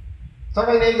ఇచ్చారు.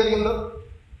 చూడండి ఏం జరిగిందో.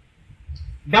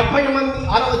 70 మంది,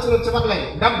 6వ వచనం చివర్లే,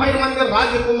 70 మంది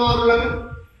రాజకుమారులను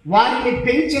వారిని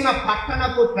పెంచిన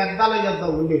పట్టణపు పెద్దల యొద్ద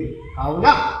ఉండేది. కావున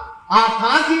ఆ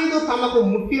తాకీదు తమకు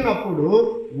ముట్టినప్పుడు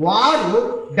వారు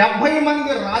 70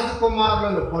 మంది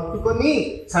రాజకుమారులను పట్టుకొని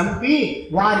చంపి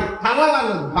వారి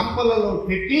తలలను గంపలలో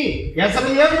పెట్టి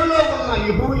యెజ్రెయేలులో ఉన్న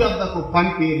యెహూ యొద్దకు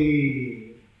పంపిరి.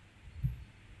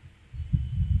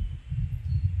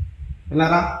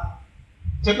 విన్నారా?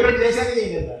 చెప్పినట్టు చేశారు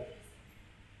చేయలేదా?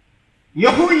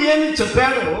 యెహూ ఏమి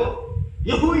చెప్పాడో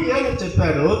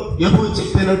యెహూ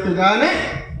చెప్పినట్టుగానే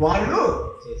వాళ్ళు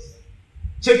చేశారు.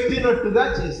 చెప్పినట్టుగా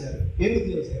చేశారు. ఎందుకు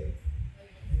చేశారు?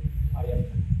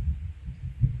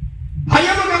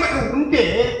 భయము కనుక ఉంటే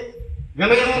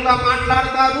వినయంగా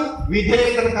మాట్లాడతారు,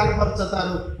 విధేయతను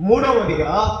కనపరుచుతారు.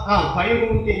 మూడవదిగా భయం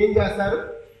ఉంటే ఏం చేస్తారు?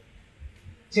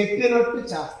 చెప్పినట్టు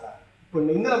చేస్తారు. ఇప్పుడు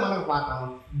ఇందులో మనకు పాఠం,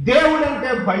 దేవుడు అంటే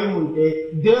భయం ఉంటే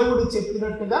దేవుడు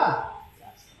చెప్పినట్టుగా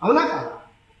చేస్తారు. అవునా కాదా?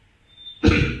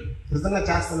 నిజంగా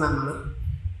చేస్తున్నాం మనం.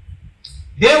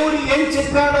 దేవుడు ఏం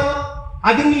చెప్పాడో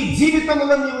అది నీ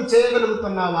జీవితంలో నీవు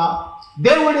చేయగలుగుతున్నావా?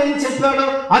 దేవుడు ఏం చెప్పాడో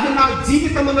అది నా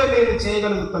జీవితంలో నేను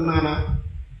చేయగలుగుతున్నానా?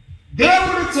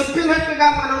 దేవుడు చెప్పినట్టుగా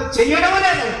మనం చేయడం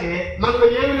లేదంటే మనకు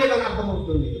ఏమి లేదని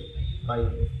అర్థమవుతుంది.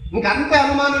 ఇంకంతే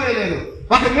అనుమానమే లేదు.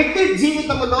 ఒక వ్యక్తి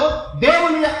జీవితంలో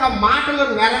దేవుని యొక్క మాటలు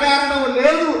నెరవేరడం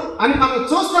లేదు అని మనం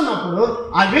చూస్తున్నప్పుడు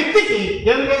ఆ వ్యక్తికి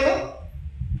ఏమి లేదు?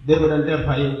 దేవుడు అంటే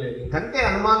భయం లేదు. ఇంకంతే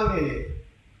అనుమానమే లేదు.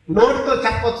 నోటితో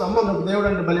చెప్పొచ్చు, అమ్మ నాకు దేవుడు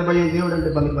అంటే బలి భయం, దేవుడు అంటే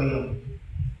బలి భయం.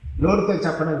 నోటితో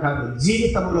చెప్పడం కాదు,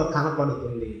 జీవితంలో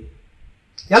కనపడుతుంది.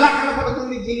 ఎలా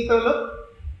కనపడుతుంది? జీవితంలో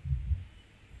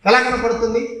ఎలా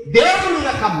కనపడుతుంది? దేవుని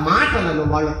యొక్క మాటలను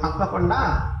వాళ్ళు తప్పకుండా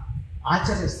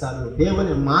ఆచరిస్తారు.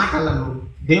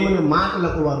 దేవుని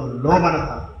మాటలకు వారు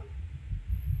లోబడతారు.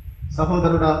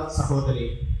 సహోదరుడా, సహోదరి,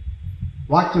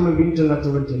 వాక్యము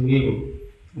వింటున్నటువంటి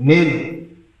నేను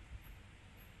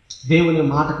దేవుని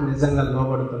మాటకు నిజంగా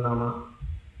లోబడుతున్నామా?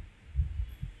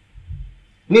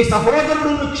 నీ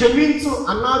సహోదరుడును క్షమించు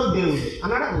అన్నాడు దేవుడు.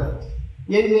 అన్నాడు అన్నారు.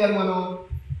 ఏం చేయాలి మనం?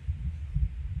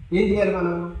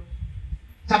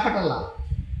 చెప్పటల్లా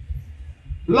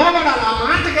లోబడాలి. ఆ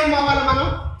మాటకేం అవ్వాలి? మనం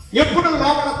ఎప్పుడు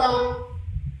లోబడతాం?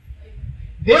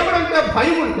 దేవుడు అంటే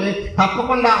భయం ఉంటే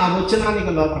తప్పకుండా ఆ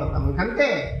వచనానికి లోపడతాం. ఇంకంతే.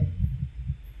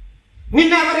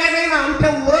 నిన్న ఎవరేదైనా అంటే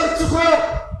ఓర్చుకో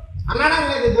అన్నాడా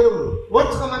లేదు? దేవుడు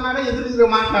ఓర్చుకోమన్నాడా? ఎదురు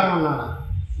మాట్లాడమన్నాడా?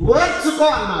 ఓర్చుకో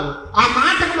అన్నారు. ఆ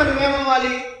మాటకు మనం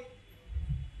ఏమవ్వాలి?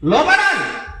 లోబడాలి.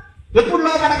 ఎప్పుడు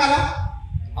లోబడగలం?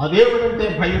 ఆ దేవుడు అంటే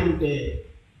భయం ఉంటే.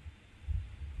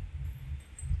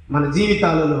 మన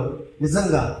జీవితాలలో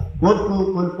నిజంగా ఓర్పు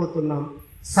కోల్పోతున్నాం,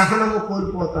 సహనము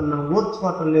కోల్పోతున్నాం,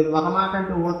 ఓర్చుకోవటం లేదు. ఒక మాట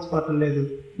అంటే ఓర్చుకోవటం లేదు.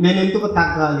 నేను ఎందుకు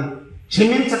తగ్గాలి?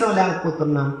 క్షమించటం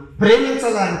లేకపోతున్నాం,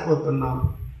 ప్రేమించలేకపోతున్నాం.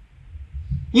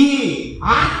 ఈ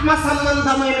ఆత్మ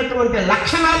సంబంధమైనటువంటి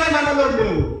లక్షణాలే మనలో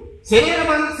లేవు.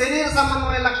 శరీర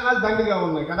సంబంధమైన లక్షణాలు దండిగా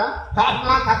ఉన్నాయి కదా. ఆత్మ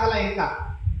కథల ఇంకా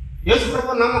యేసు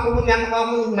ప్రభు నమ్మకం ముందు ఎంత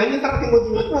నమ్మిన తర్వాత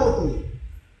ఇంకొంచెం ఎక్కువ అవుతుంది.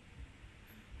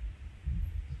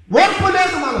 ఓర్పు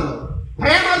లేదు మనలో,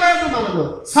 ప్రేమ లేదు మనలో,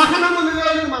 సహనము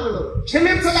లేదు మనలో,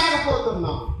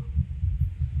 క్షమించలేకపోతున్నాం,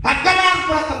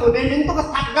 తగ్గలేకపోతున్నాము. నేను ఎందుకు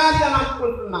తగ్గాలి అని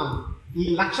అనుకుంటున్నాను. ఈ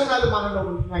లక్షణాలు మనలో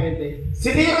ఉంటున్నాయంటే,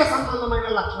 శరీర సంబంధమైన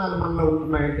లక్షణాలు మనలో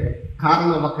ఉంటున్నాయంటే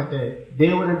కారణం ఒక్కటే,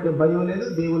 దేవుడు అంటే భయం లేదు,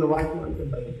 దేవుని వాక్యం అంటే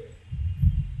భయం లేదు.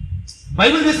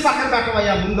 బైబిల్ తీసి పక్కన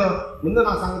పెట్టవయ్యా, ముందు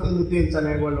నా సంగతి ఎందుకు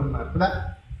తీర్చనే వాళ్ళు ఉన్నారు కదా.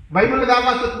 బైబిల్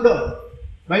కాబట్టి ఇప్పుడు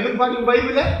బైబిల్ పాటి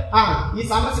బైబిలే, ఈ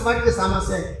సమస్య పాటికి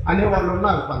సమస్య అనేవాళ్ళు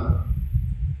ఉన్నారు కొందరు.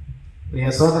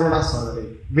 సోదరుడా, సోదరి,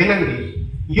 వినండి.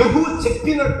 యెహూ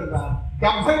చెప్పినట్టుగా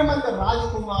 70 మంది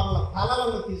రాజకుమారుల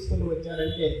తలలను తీసుకుని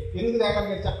వచ్చారంటే ఎందుకు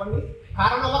తేగలిగారు చెప్పండి?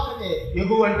 కారణం ఒకటే,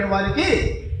 యెహూ అంటే వారికి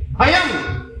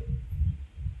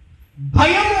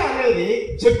భయము అనేది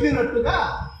చెప్పినట్టుగా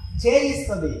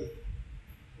చేయిస్తుంది.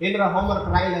 ఏంటిరా హోంవర్క్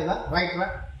రాయలేదా? రైట్రా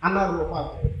అన్నారు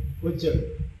ఉపాధ్యాయుడు. వచ్చాడు,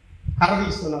 కర్ర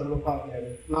తీసుకున్నాడు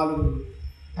ఉపాధ్యాయుడు, 4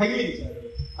 తగిలించాడు.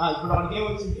 ఇప్పుడు వాడికి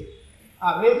ఏమొచ్చింది?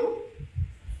 రేపు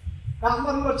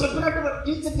నువ్వు చెప్పినట్టు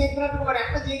టీచర్ చెప్పినట్టు వాడు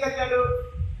ఎట్లా చేయగలిగాడు?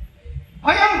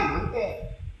 భయం. అంతే.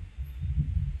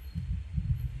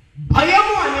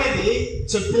 భయము అనేది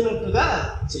చెప్పినట్టుగా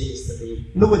చేయిస్తుంది.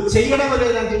 నువ్వు చెయ్యడం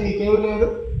లేదంటే నీకేమి లేదు?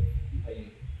 భయం.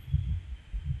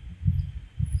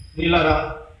 వీళ్ళరా,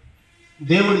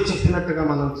 దేవుడు చెప్పినట్టుగా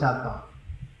మనం చేద్దాం.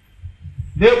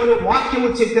 దేవుని వాక్యము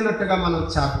చెప్పినట్టుగా మనం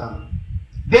చేద్దాం.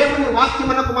 దేవుని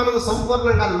వాక్యమునకు మనం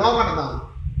సంపూర్ణంగా లోబడదాం.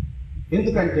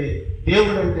 ఎందుకంటే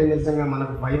దేవుడు అంటే నిజంగా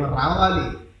మనకు భయం రావాలి.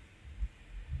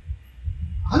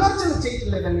 ఆలోచన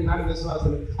చేయట్లేదండి నాడు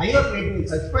విశ్వాసులు. అయ్యో రేపు నేను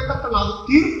చచ్చిపోయేటప్పుడు నాకు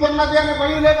తీర్పు ఉన్నది అనే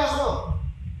భయం లేదు అసలు.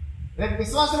 రేపు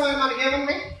విశ్వాసం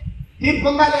మనకేముంది? తీర్పు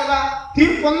ఉందా లేదా?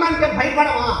 తీర్పు ఉందంటే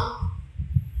భయపడమా?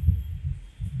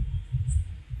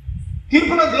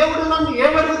 తీర్పులో దేవుడు నన్ను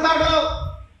ఏమడుగుతాడో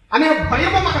అనే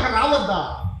భయము మనకు రావద్దా?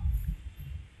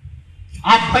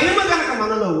 ఆ భయం కనుక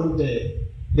మనలో ఉంటే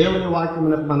దేవుని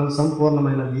వాక్యములకు మనం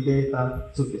సంపూర్ణమైన విధేయత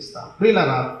చూపిస్తాం.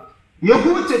 ప్రియులారా,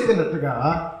 యెహోవా చెప్పినట్టుగా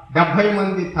 70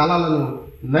 మంది తలలను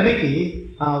నరికి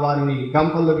వారిని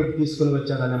గంపల్లో పెట్టి తీసుకుని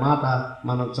వచ్చాడనే మాట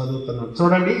మనం చదువుతున్నాం.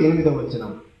 చూడండి 8వ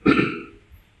వచనం.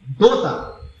 దూత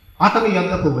అతని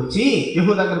యొద్దకు వచ్చి,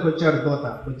 యెహోవా దగ్గరకు వచ్చాడు దూత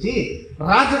వచ్చి,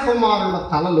 రాజకుమారుల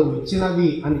తలలు వచ్చినవి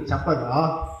అని చెప్పగా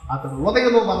అతడు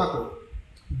ఉదయము వరకు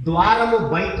ద్వారము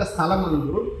బయట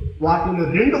స్థలమందు వాటిని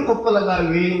 2 కుప్పలుగా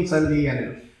వేయించండి అని.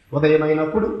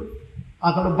 ఉదయమైనప్పుడు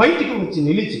అతడు బయటికి వచ్చి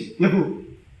నిలిచి, యెహూ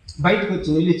బయటికి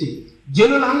వచ్చి నిలిచి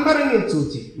జనులందరినీ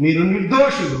చూచి, మీరు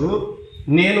నిర్దోషులు,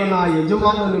 నేను నా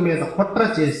యజమానుని మీద కుట్ర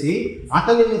చేసి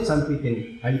అతనిని చంపితిని.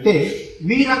 అయితే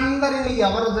వీరందరినీ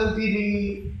ఎవరు చంపిరి?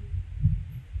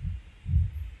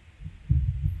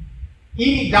 ఈ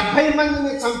 70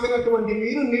 మందిని చంపినటువంటి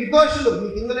మీరు నిర్దోషులు,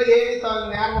 మీకు ఇందులో ఏమి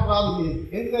నేరం రాదు లేదు.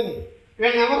 ఎందుకని?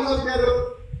 వీళ్ళని ఎవరు చంపారు?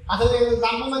 అసలు నేను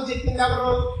చంపమని చెప్పింది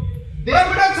ఎవరు?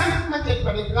 దేవుడే చంపమని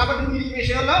చెప్పాడు. కాబట్టి మీరు ఈ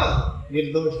విషయంలో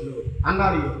నిర్దోషులు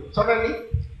అన్నాడు. చూడండి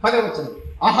 10వ వచనం.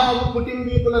 అహాబు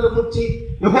కుటుంబీకులను గురించి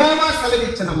యెహోవా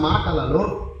సెలవిచ్చిన మాటలలో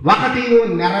ఒకటి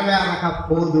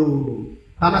నెరవేరకపోదు.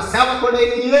 తన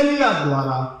సేవకుడైన ఏలీయా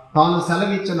ద్వారా తాను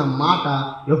సెలవిచ్చిన మాట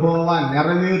యెహోవా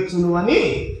నెరవేర్చును అని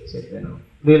చెప్పాను.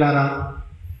 ప్రియులారా,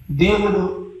 దేవుడు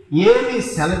ఏమి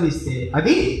సెలవిస్తే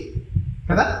అది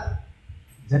కదా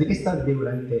జరిగిస్తాడు దేవుడు.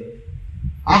 అంతే.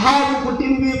 అహాబు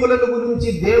కుటుంబీకులను గురించి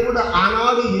దేవుడు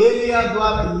ఆనాడు ఏలీయా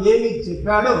ద్వారా ఏమి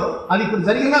చెప్పాడో అది ఇప్పుడు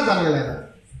జరిగిందా జరగలేదా?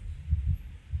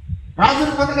 రాజుల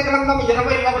మొదటి గ్రంథం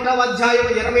 21వ అధ్యాయం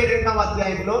 22వ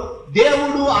అధ్యాయంలో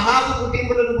దేవుడు అహాబు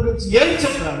కుటుంబీకుల గురించి ఏం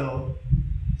చెప్పాడో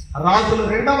రాజుల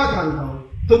 2వ గ్రంథం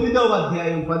 9వ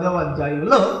అధ్యాయం 10వ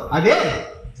అధ్యాయంలో అదే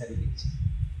జరిగించింది.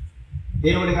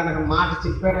 దేవుడు కనుక మాట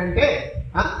చెప్పాడంటే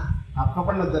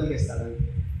తప్పకుండా జరిగేస్తాడంటే.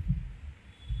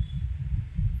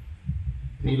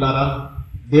 ప్రియులారా,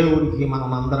 దేవుడికి మనం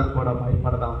అందరం కూడా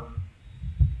భయపడదాం.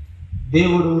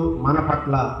 దేవుడు మన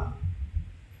పట్ల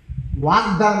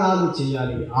వాగ్దానాలు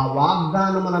చేయాలి. ఆ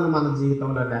వాగ్దానములను మన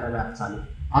జీవితంలో నెరవేర్చాలి.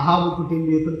 అహాబు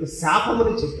కుటుంబీకులకు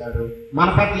శాపములు చెప్పాడు. మన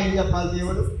పట్ల ఏం చెప్పాలి?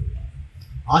 దేవుడు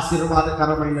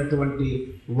ఆశీర్వాదకరమైనటువంటి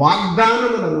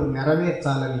వాగ్దానములను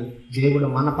నెరవేర్చాలని దేవుడు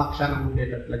మన పక్షాన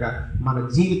ఉండేటట్లుగా మన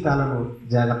జీవితాలను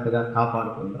జాగ్రత్తగా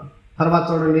కాపాడుకుందాం. తర్వాత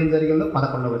చూడండి ఏం జరిగిందో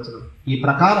 11వ వచనం. ఈ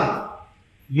ప్రకారం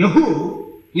యెహూ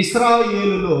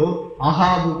ఇశ్రాయేలులో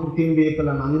అహాబు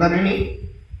కుటుంబీకులనందరినీ,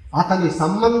 అతని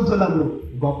సంబంధులను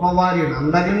గొప్పవారిని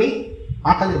అందరినీ,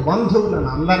 అతని బంధువులను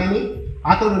అందరినీ,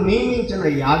 అతను నియమించిన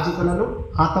యాజకులను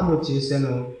హతము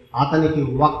చేసెను. అతనికి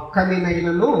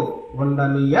ఒక్కరినైనను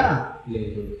ఉండనీయ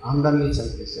లేదు. అందరినీ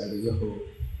చంపేశాడు యెహూ.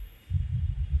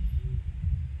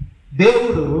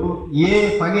 దేవుడు ఏ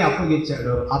పని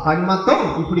అప్పగించాడో ఆ పని మొత్తం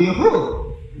ఇప్పుడు యెహూ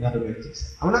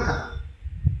నెరవేర్చేశాడు. అవునా కదా?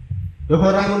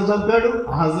 యెహోరామును చంపాడు,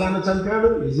 అహజ్యాను చంపాడు,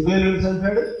 యెజబేలును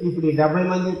చంపాడు. ఇప్పుడు ఈ 70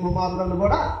 మంది కుమారులను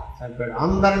కూడా చంపాడు.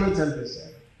 అందరినీ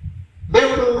చంపేశాడు.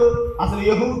 దేవుడు అసలు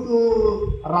యెహూకు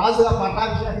రాజుగా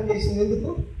పట్టాభిషేకం చేసింది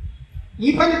ఎందుకు? ఈ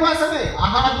పని కోసమే.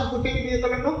 అహాబు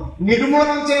కుటుంబీకులను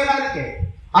నిర్మూలన చేయడానికే,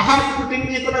 అహాబు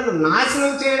కుటుంబీకులను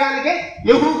నాశనం చేయడానికే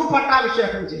యెహూకు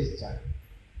పట్టాభిషేకం చేయించాడు.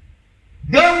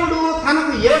 దేవుడు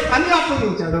తనకు ఏ పని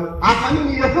అప్పగించాడో ఆ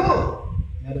పనిని యెహూ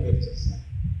నెరవేర్చేశాడు.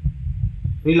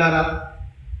 వీళ్ళారా,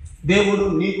 దేవుడు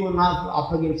నీకు నాకు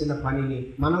అప్పగించిన పనిని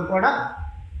మనం కూడా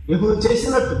యెహూ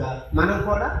చేసినట్టుగా మనం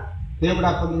కూడా దేవుడు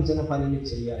అప్పగించిన పనిని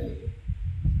చెయ్యాలి.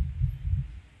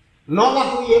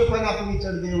 నోవాహు ఏ పని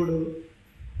అప్పగించాడు దేవుడు?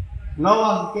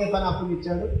 నోవాహుకి ఏ పని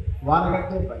అప్పగించాడు?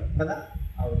 వానగట్టే పని కదా.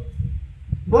 అవును.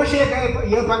 మోషేకి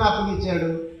ఏ పని అప్పగించాడు?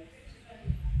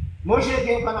 మోషేకి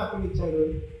ఏ పని అప్పగించాడు?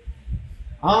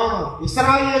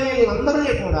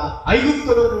 ఇశ్రాయేలీయులందరినీ కూడా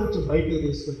ఐగుప్తులో నుంచి బయటకు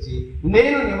తీసుకొచ్చి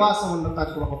నేను నివాసం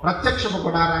ఉండటకు ఒక ప్రత్యక్ష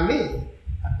గుడారాన్ని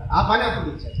ఆ పని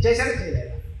అప్పగించాడు. చేశాడు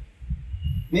చేయలేదా?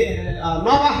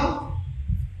 నోవాహు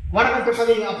వడగట్టు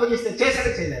పని అప్పగిస్తే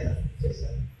చేశాడు చేయలేదా?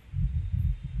 చేశాడు.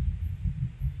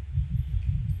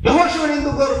 యెహోషువను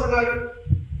ఎందుకు కోరుకున్నాడు?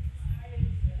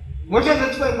 మోషే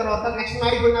చచ్చిపోయిన తర్వాత నెక్స్ట్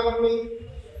నాయకుడిని ఎవరిని?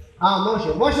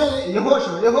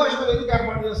 యెహోషువను ఎందుకు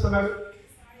ఏర్పాటు చేసుకున్నాడు?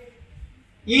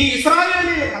 ఈ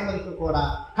ఇశ్రాయేలీయులందరికీ కూడా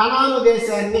కనాను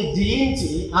దేశాన్ని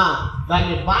జయించి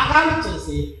దాన్ని భాగాలు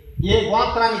చేసి ఏ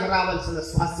గోత్రానికి రావాల్సిన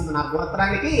స్వాస్థ్యం ఆ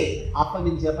గోత్రానికి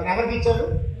అప్పగించే పని ఎవరికి ఇచ్చాడు?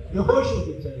 యెహోషువకి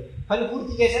ఇచ్చాడు. పని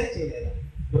పూర్తి చేశాడు చేయలేదా?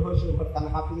 యెహోషువ కూడా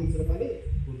తనకు అప్పగించిన పని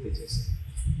పూర్తి చేశాడు.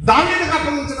 దావీదుకు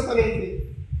అప్పగించిన పని ఏంటి?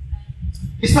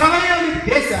 ఇశ్రాయేలు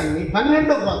దేశాన్ని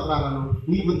 12 గోత్రాలను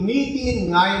నీకు నీతి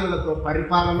న్యాయములతో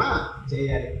పరిపాలన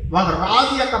చేయాలి. ఒక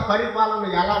రాజు యొక్క పరిపాలన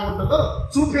ఎలా ఉంటుందో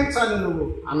చూపించాలి నువ్వు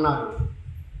అన్నాడు.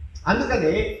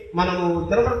 అందుకని మనము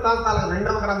దినవృత్తాంతాల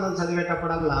 2వ గ్రంథం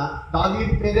చదివేటప్పుడల్లా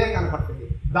దావీదు పేరే కనపడుతుంది.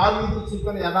 దావీదు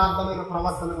చూసుకొని యథార్థమైన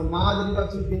ప్రవర్తనకు మాదిరిగా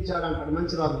చూపించాడు అంటాడు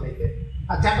మంచి రాజులైతే.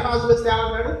 ఆ చెడ్డ రాజులు వస్తే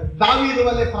ఏమంటాడు? దావీదు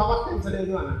వల్లే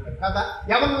ప్రవర్తించలేదు అని అంటాడు కదా.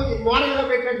 ఎవరు మోడల్గా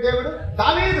పెట్టాడు దేవుడు?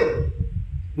 దావీదు.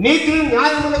 నీతి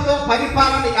న్యాయములతో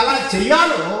పరిపాలన ఎలా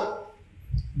చెయ్యాలో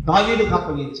దావీదుకు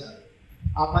అప్పగించాడు.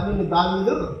 ఆ పనిని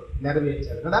దావీదు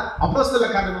నెరవేర్చాడు కదా. అపోస్తలుల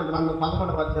కార్యముల గ్రంథం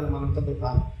 11వ అధ్యాయం మనం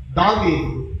చదువుతాం.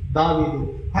 దావీదు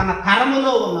తన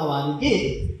తరములో ఉన్న వారికి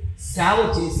సేవ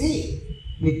చేసి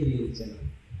నిద్రించాడు.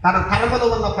 తన తరములో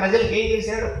ఉన్న ప్రజలకు ఏం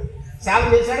చేశాడు? సేవ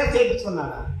చేశాడా,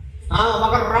 చేయించుకున్నాడా?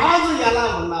 ఒక రాజు ఎలా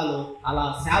ఉండాలో అలా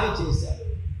సేవ చేశాడు.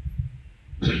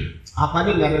 ఆ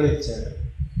పని నెరవేర్చాడు.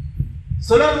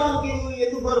 సొలొమోనుకి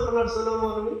ఎందుకు కోరుకున్నాడు?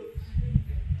 సొలొమోను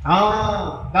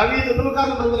దావీదు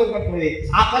నూకాలు మందిరం కట్టినది,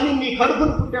 ఆ పని నీ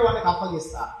కడుపును పుట్టే వాళ్ళకి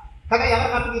అప్పగిస్తా కదా.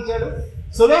 ఎవరికి అప్పగించాడు?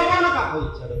 సొలొమోనుకు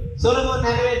అప్పగించాడు. సొలొమోను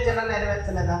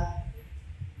నెరవేర్చలేదా?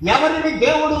 ఎవరిని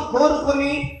దేవుడు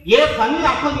కోరుకొని ఏ పని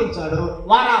అప్పగించాడో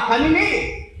వారు ఆ పనిని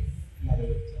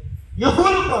నెరవేర్చారు.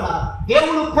 యెహోను కూడా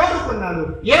దేవుడు కోరుకున్నాడు.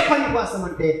 ఏ పని కోసం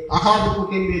అంటే అహాబు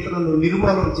కుటుంబీకులను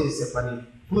నిర్మూలన చేసే పని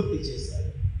పూర్తి చేశాడు.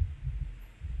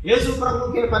 యేసు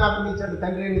ప్రభువుకి ఏ పని అప్పగించాడు?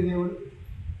 తండ్రి అయిన దేవుడు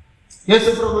యేసు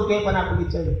ప్రభువుకి ఏ పని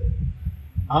అప్పగించాడు?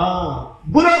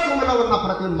 భూలోకములో ఉన్న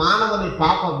ప్రతి మానవుని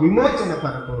పాప విమోచన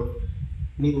కొరకు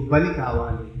నీవు బలి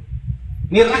కావాలి.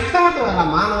 నీ రక్తం ద్వారా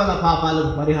మానవుల పాపాలకు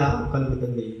పరిహారం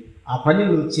కలుగుతుంది. ఆ పని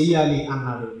నువ్వు చెయ్యాలి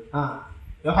అన్నాడు.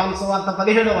 యోహాను సువార్త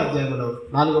 17వ అధ్యాయంలో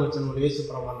 4వ వచనంలో యేసు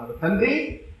ప్రభువు అన్నాడు, తండ్రి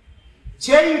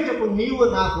చేయుటకు నీవు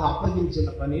నాకు అప్పగించిన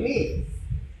పనిని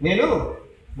నేను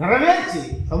నెరవేర్చి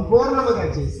సంపూర్ణముగా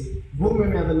చేసి భూమి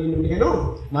మీద నిన్ను నేను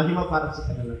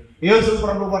మహిమపరచుతాను. యేసు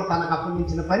ప్రభువు కూడా తనకు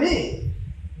అప్పగించిన పని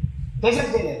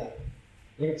చేయలేదా?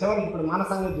 ఇక చివరికి ఇప్పుడు మన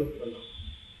సంగతి చెప్పుకున్నాం.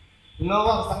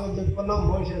 నోవా సంగతి చెప్పుకున్నాం,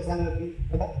 మోషే సంగతి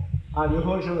కదా, ఆ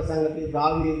యెహోషువ సంగతి,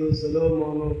 దావీదు,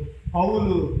 సొలొమోను,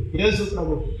 పౌలు, యేసు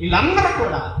ప్రభు వీళ్ళందరూ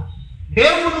కూడా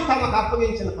దేవుడు తమకు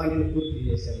అప్పగించిన పనిని పూర్తి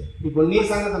చేశారు. ఇప్పుడు నీ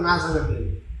సంగతి నా సంగతి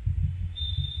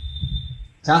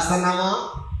చేస్తున్నావా?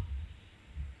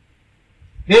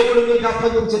 దేవుడు నీకు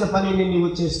అప్పగించిన పనిని నీవు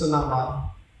చేస్తున్నావా?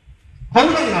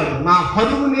 పౌలు అన్నాడు, నా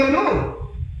పరువు నేను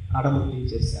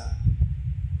అడముట్టించేశా.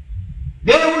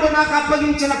 దేవుడు నాకు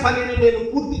అప్పగించిన పనిని నేను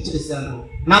పూర్తి చేశాను.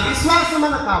 నా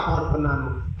విశ్వాసమను కాపాడుకున్నాను.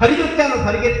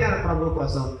 పరిగెత్తాను ప్రభు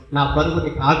కోసం. నా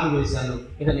పరుగుని ఆపివేశాను.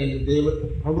 ఇక నేను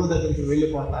ప్రభు దగ్గరికి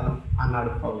వెళ్ళిపోతాను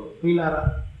అన్నాడు పౌలు. వీళ్ళారా,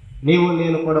 నీవు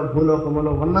నేను కూడా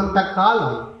భూలోకములో ఉన్నంత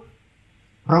కాలం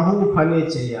ప్రభువు పనే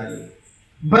చేయాలి.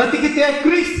 బ్రతికితే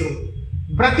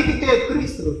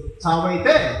క్రీస్తు,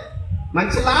 చావైతే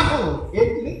మంచి లాభం.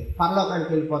 ఏంటిది? పరలోకానికి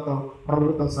వెళ్ళిపోతాం,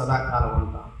 ప్రభుత్వం సదాకాలం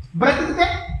ఉంటాం.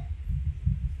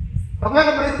 ఒకవేళ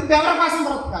బ్రతికితే ఎవరి కోసం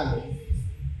బ్రతకాలి?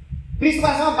 క్రీస్తు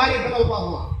కోసమా, భార్య పిల్లల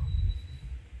కోసమా?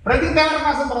 బ్రతికితే ఎవరి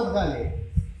కోసం బ్రతకాలి?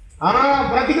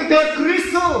 బ్రతికితే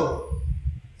క్రీస్తు,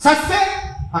 చస్తే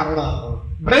పరలోకం.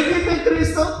 బ్రతికితే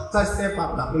క్రీస్తు, చస్తే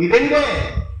పరలోకం. ఈ రెండే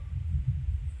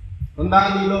ఉందా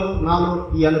నీలో నాలో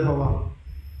ఈ అనుభవం?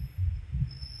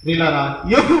 వీళ్ళరా,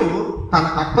 యెహోవా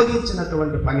తనకు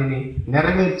అప్పగించినటువంటి పనిని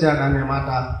నెరవేర్చాడనే మాట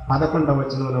 11వ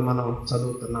వచనంలో మనం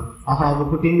చదువుతున్నాం. అహాబు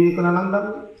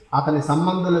కుటుంబీకులనందరినీ, అతని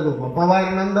సంబంధులకు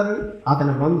గొప్పవారినందరినీ,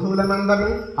 అతని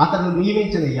బంధువులనందరినీ, అతను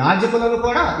నియమించిన యాజకులను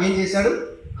కూడా ఏం చేశాడు?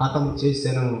 హతము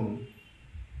చేశాను.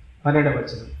 12వ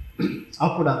వచనం.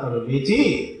 అప్పుడు అతడు లేచి,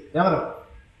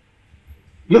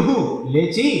 యెహోవా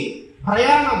లేచి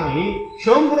ప్రయాణమై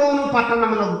షోమ్రోను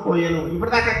పట్టణమునకు పోయాను.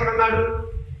 ఇప్పటిదాకా ఎక్కడున్నాడు?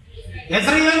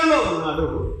 యెజ్రెయేలులో ఉన్నాడు.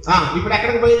 ఇప్పుడు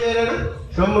ఎక్కడికి బయలుదేరాడు?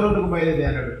 షోమ్రోనుకు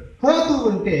బయలుదేరాడు. పోతూ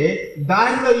ఉంటే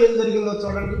దారిలో ఏం జరిగిందో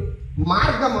చూడండి.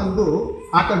 మార్గమందు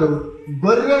అతడు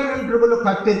గొర్రె వెంట్రుకలు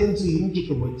కత్తిరించి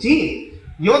ఇంటికి వచ్చి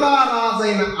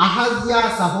యోధారాజైన అహజ్యా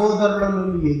సహోదరులను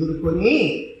ఎదుర్కొని,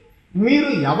 మీరు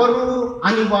ఎవరు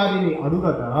అని వారిని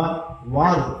అడుగగా,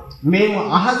 వారు మేము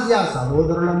అహజ్యా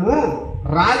సహోదరులము,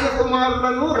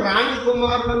 రాజకుమారులను రాణి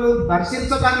కుమారులను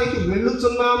దర్శించడానికి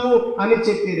వెళ్ళుచున్నాము అని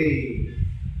చెప్పిరి.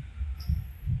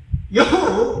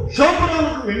 యెహోవా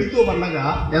షోమ్రోనుకు వెళుతూ ఉండగా,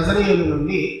 యెజ్రెయేలు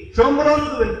నుండి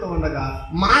షోమ్రోనుకు వెళుతూ ఉండగా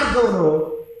మార్గంలో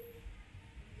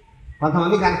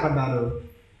కొంతమంది కనపడ్డారు.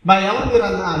 ఎవరు మీరు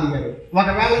అన్న అడిగారు.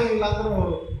 ఒకవేళ వీళ్ళందరూ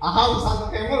అహాబు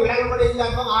సంతతి ఏమో, వీళ్ళని కూడా ఏం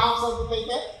చేద్దాం, అహాబు సంతతి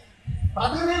అయితే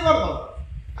ప్రతినిధి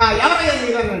ఎవరయ్యా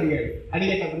మీరని అడిగాడు.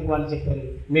 అడిగేటప్పటికి వాళ్ళు చెప్పారు,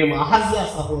 మేము అహజ్యా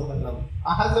సహోదరులం.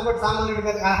 అహజ్యా కూడా సామాన్యుడు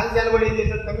కదా. అహజ్యాను కూడా ఏం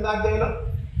చేశాడు? 9వ అధ్యాయంలో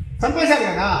చంపేశారు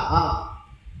కదా.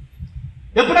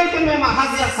 ఎప్పుడైతే మేము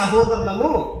అహజ్యా సహోదరులము,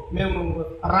 మేము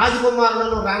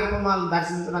రాజకుమారులను రాణి కుమారులను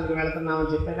దర్శించడానికి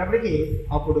వెళుతున్నామని చెప్పేటప్పటికి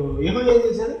అప్పుడు యెహోవా ఏం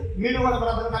చేశాడు? వీళ్ళు కూడా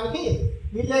బ్రతకడానికి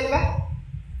వీళ్ళేగా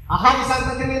అహాబు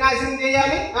సంతతిని నాశనం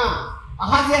చేయాలి,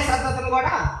 అహజ్యా సంతతిని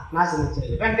కూడా నాశనం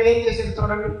చేయాలి. వెంటనే ఏం చేసేది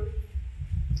చూడండి,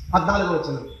 14వ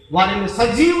వచనం, వారిని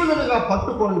సజీవులుగా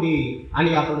పట్టుకోండి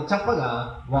అని అప్పుడు చెప్పగా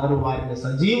వారు వారిని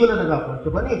సజీవులుగా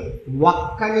పట్టుకొని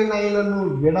ఒక్కనినైనను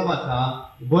విడవక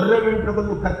గొర్రె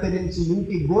వెంట్రుకలు కత్తిరించి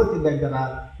ఇంటి గోతి దగ్గర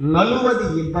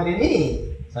 42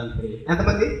 చంపి.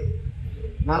 ఎంతమంది?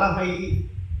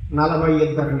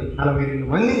 42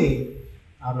 మందిని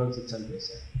ఆ రోజు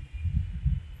చంపేశారు.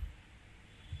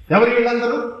 ఎవరు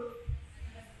వీళ్ళందరూ?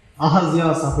 అహజ్యా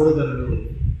సహోదరులు,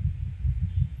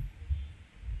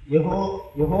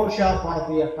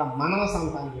 యెహోషాపాతు యొక్క మనవ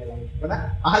సంతానం వీళ్ళందరూ కదా.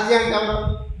 అహజ్యా అంటే ఎవరు?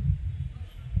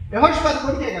 యెహోషాపాతు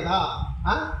కొడుకే కదా.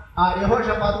 ఆ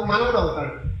యెహోషాపాతు మనవుడు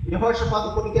అవుతాడు. యెహోషాపాతు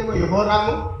కొడుకేమో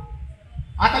యెహోరాము,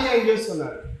 అతను ఏం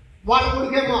చేసుకున్నాడు. వాళ్ళ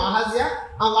కొడుకేమో అహజ్యా,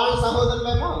 వాళ్ళ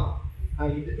సహోదరులేమో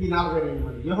ఈ 42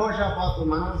 మంది. యెహోషాపాతు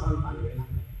మనవ సంతానం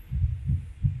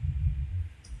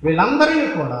వీళ్ళందరినీ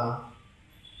కూడా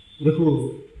యెహూ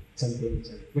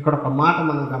చంపించాడు. ఇక్కడ ఒక మాట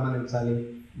మనం గమనించాలి,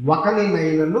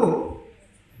 ఒకరినైనను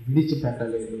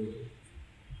విడిచిపెట్టలేదు.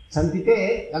 చంపితే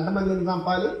ఎంతమందిని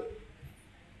చంపాలి?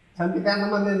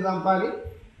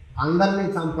 అందరినీ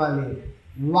చంపాలి.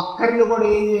 ఒక్కరిని కూడా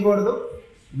ఏం చేయకూడదు?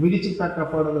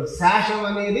 విడిచిపెట్టకూడదు. శేషం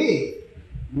అనేది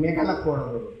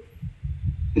మిగలకూడదు.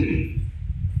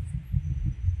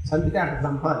 చంపితే అట్లా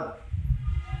చంపాలి.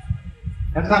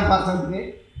 ఎట్లా చంపాలి? చంపితే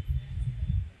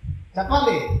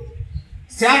చెప్పాలి,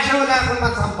 శేషం లేకుండా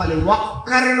చంపాలి.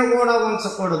 ఒక్కరిని కూడా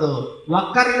ఉంచకూడదు.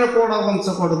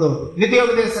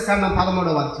 ద్వితీయోపదేశకాండం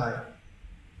 13వ అధ్యాయం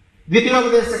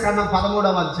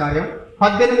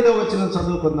 18వ వచనం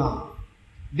చదువుకుందాం.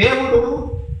 దేవుడు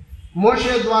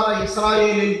మోషే ద్వారా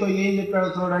ఇశ్రాయేలీయులతో ఏం చెప్పాడో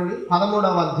చూడండి.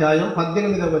 13వ అధ్యాయం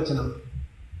 18వ వచనం.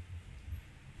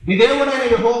 నీ దేవుడైన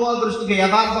యెహోవా దృష్టికి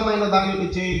యథార్థమైన దానికి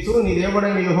చేయించు. నీ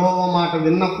దేవుడైన యెహోవా మాట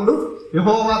విన్నప్పుడు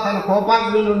యెహోవా తన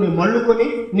కోపాగ్ని నుండి మళ్ళుకొని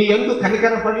నీ యందు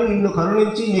కనికరపడి నిన్ను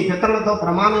కరుణించి నీ పితరులతో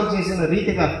ప్రమాణం చేసిన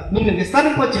రీతిగా నిన్ను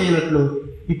విస్తరింప చేయనట్లు,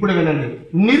 ఇప్పుడు వినండి,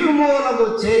 నిర్మూలము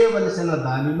చేయవలసిన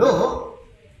దానిలో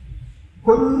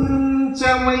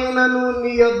కొంచెమైనను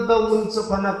నీ యొద్ద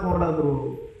ఉంచుకొనకూడదు.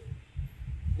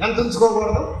 ఎంత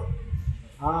ఉంచుకోకూడదు?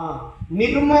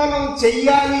 నిర్మూలన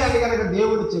చెయ్యాలి అని కనుక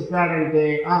దేవుడు చెప్పాడంటే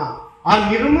ఆ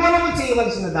నిర్మూలన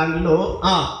చేయవలసిన దానిలో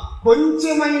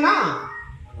కొంచెమైనా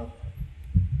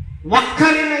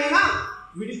ఒక్కరినైనా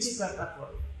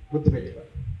విడిచిపెట్టకూడదు.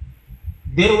 గుర్తుపెట్టుకోండి,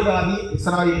 దేవుడు అది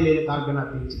ఇశ్రాయేలీయులకు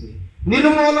ఆజ్ఞాపించింది.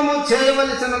 నిర్మూలము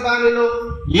చేయవలసిన దానిలో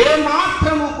ఏ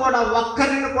మాత్రము కూడా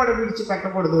ఒక్కరిని కూడా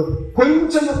విడిచిపెట్టకూడదు,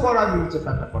 కొంచెము కూడా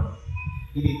విడిచిపెట్టకూడదు.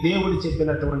 ఇది దేవుడు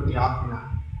చెప్పినటువంటి ఆజ్ఞ.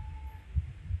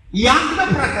 ఈ ఆజ్ఞ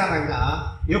ప్రకారంగా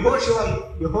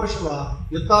యెహోషువ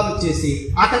యుద్ధాలు చేసి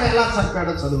అతను ఎలా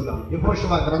చంపాడో చదువుదాం.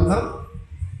 యెహోషువ గ్రంథం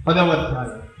 10వ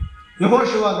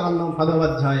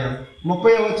అధ్యాయం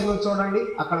 30వ వచనం చూడండి.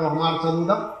 అక్కడ ఒక మాట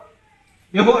చదువుదాం.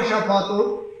 యెహోషాపాతు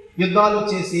యుద్ధాలు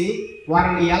చేసి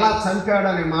వారిని ఎలా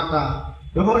చంపాడనే మాట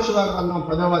యెహోషువ గ్రంథం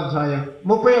 10వ అధ్యాయం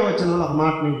 30వ వచనంలో ఒక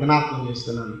మాట నేను జ్ఞాపకం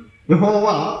చేస్తున్నాను.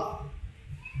 యెహోవా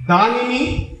దానిని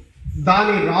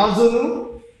దాని రాజును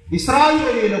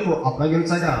ఇశ్రాయేలీయులకు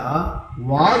అప్పగించగా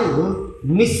వారు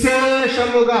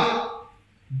నిశ్శేషముగా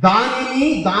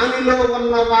దానిలో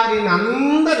ఉన్న వారిని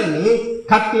అందరినీ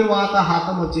కత్తివాత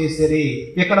హతము చేసిరి.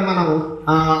 ఇక్కడ మనం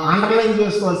అండర్లైన్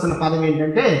చేసుకోవాల్సిన పదం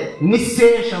ఏంటంటే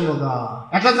నిశ్శేషముగా.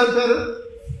 ఎట్లా చంపారు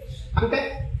అంటే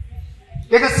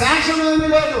ఇక శేషం ఏమీ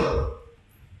లేదు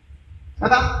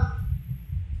కదా.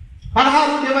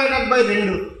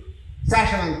 16/2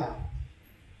 శేషం ఎంత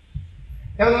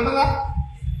ఏమన్నా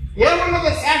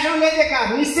ఏమున్నది? శేషం లేదే కా,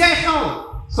 నిశ్శేషం,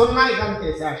 0 అంతే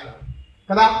శేషం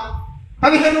కదా.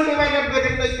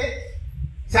 15/2 అయితే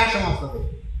శేషం వస్తుంది.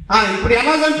 ఇప్పుడు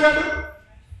ఎలా చంపాడు?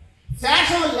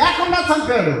 శేషం లేకుండా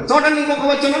చంపాడు. చూడండి ఇంకొక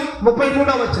వచనం,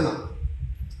 33వ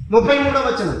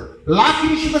వచనం.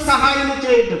 లాకీషుకు సహాయము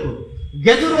చేయుటకు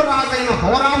గెదురు రాజైన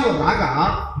హోరాము రాగా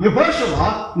యెహోషువ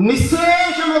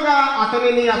నిశ్శేషముగా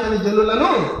అతనిని అతని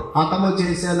జనులను హతము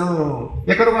చేశాను.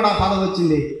 ఇక్కడ కూడా పదం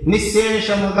వచ్చింది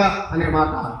నిశ్శేషముగా అనే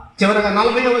మాట. చివరగా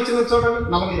 40వ వచనం చూడండి.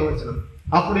 40వ వచనం.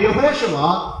 అప్పుడు యెహోషువ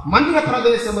మన్య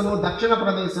ప్రదేశమును, దక్షిణ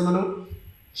ప్రదేశమును,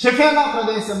 షెఫేలా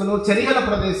ప్రదేశమును, చరియల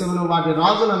ప్రదేశమును వాటి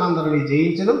రాజులనందరినీ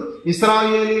జయించెను.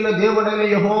 ఇశ్రాయేలీయుల దేవుడైన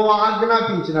యెహోవా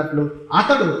ఆజ్ఞాపించినట్లు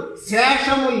అతడు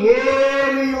శేషము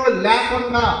ఏమీ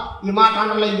లేకుండా, ఈ మాట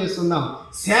అండర్లైన్ చేస్తున్నాం,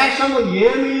 శేషము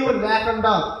ఏమీ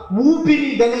లేకుండా ఊపిరి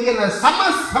కలిగిన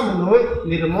సమస్తమును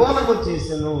నిర్మూలన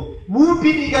చేశాను.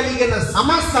 ఊపిరి కలిగిన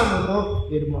సమస్తమును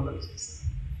నిర్మూలన చేశాను.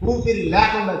 ఊపిరి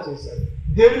లేకుండా చేశాడు.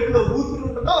 దేవుడిలో ఊపిరి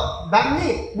ఉంటుందో దాన్ని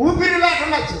ఊపిరి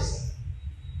లేకుండా చేశాడు.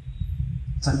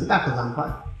 చంపితే అక్కడ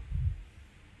చంపాలి.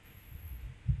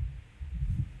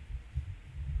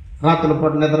 రాత్రుల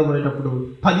పూట నిద్రపోయేటప్పుడు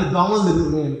 10 దోమలు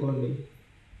తిరుగుతున్నాయి అనుకోండి,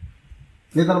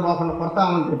 నిద్రపోకుండా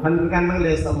కొడతామంటే 12 గంటలకు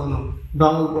లేస్తాం మనం,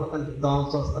 దోమలు కొడతాంటే దోమలు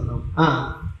చూస్తున్నాం.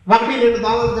 1-2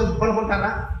 దోమలు చంపి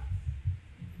పడుకుంటారా?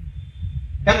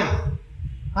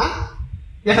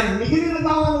 మిగిలిన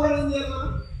దోమలు కూడా ఏం చేయాలి?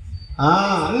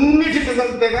 అన్నిటిని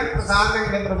చంపితే కానీ సాధారణంగా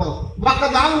నిద్రపోం. ఒక్క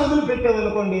దోమను వదిలిపెట్టాం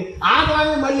అనుకోండి, ఆ దోమ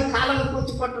మళ్ళీ కాళ్ళకు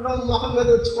వచ్చి కొట్టడం, ముఖం మీద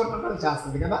వచ్చి కొట్టడం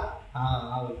చేస్తుంది కదా.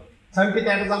 అవును, చంపితే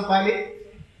ఎట చంపాలి?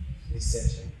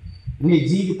 నిశ్శేషం. నీ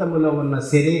జీవితంలో ఉన్న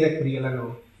శరీర క్రియలను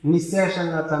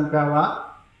నిశ్శేషంగా చంపావా,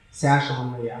 శేషం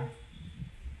ఉన్నాయా?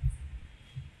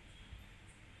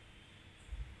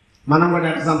 మనం కూడా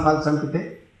ఎట చంపాలి? చంపితే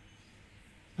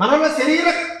మనలో శరీర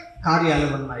కార్యాలు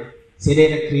ఉన్నాయి,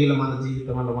 శరీర క్రియలు మన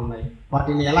జీవితంలో ఉన్నాయి.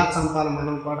 వాటిని ఎలా చంపాలి?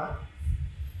 మనం కూడా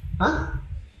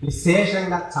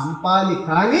నిశ్శేషంగా చంపాలి.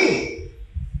 కానీ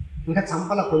ఇంకా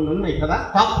చంపల కొన్ని ఉన్నాయి కదా.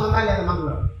 పాపం ఉందా లేదా?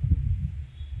 మనలో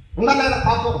ఉందా లేదా?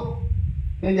 పాపం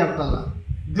ఏం చెప్తా?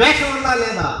 ద్వేషం ఉందా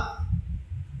లేదా?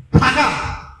 పగ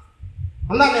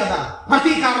ఉందా లేదా?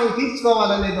 ప్రతీకారం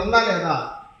తీర్చుకోవాలనేది ఉందా లేదా?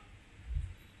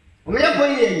 ఉన్నాయా?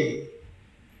 పోయినాయి.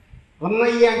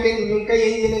 ఉన్నాయి అంటే నువ్వు ఇంకా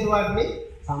ఏం చేయలేదు, వాటిని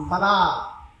చంపలా.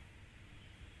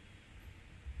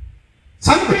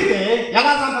 చంపితే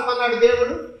ఎలా చంపమన్నాడు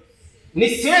దేవుడు?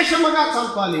 నిశ్శేషముగా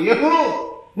చంపాలి.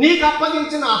 నీకు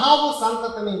అప్పగించిన అహాబు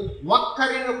సంతతిని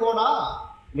ఒక్కరిని కూడా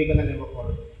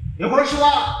మిగలనివ్వకూడదు. యెహోషువ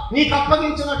నీకు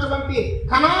అప్పగించినటువంటి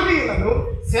కనానీయులను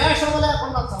శేషము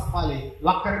లేకుండా చంపాలి.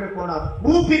 ఒక్కరిని కూడా,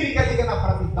 ఊపిరి కలిగిన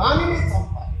ప్రతి దానిని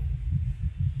చంపాలి.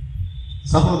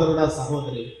 సహోదరుడా,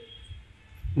 సహోదరి,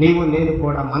 నీవు నేను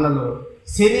కూడా మనలో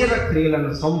శరీర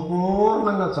క్రియలను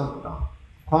సంపూర్ణంగా చంపుతాం.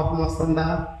 కోపం వస్తుందా?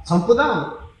 చంపుదాం.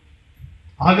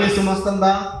 ఆవేశం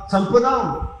వస్తుందా? చంపుదాం.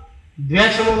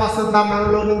 ద్వేషము వస్తుందా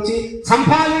మనలో నుంచి?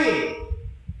 చంపాలి.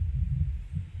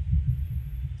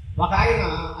 ఒక ఆయన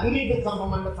అన్నింటిని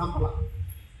చంపమంటే చంపల.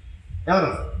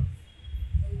 ఎవరు?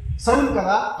 సౌలు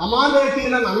కదా.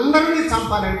 అమాలేకీయులను అందరినీ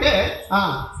చంపాలంటే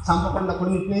చంపకుండా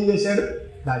కొన్నింటిని ఏం చేశాడు?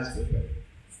 దాచిపెట్టాడు.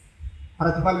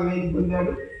 ప్రతిఫలం ఏం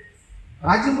పొందాడు?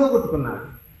 రాజ్యం పోగొట్టుకున్నాడు.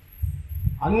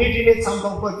 అన్నిటినీ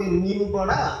చంపకపోతే నీవు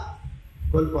కూడా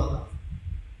కోల్పోతావు.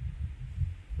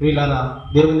 వీళ్ళ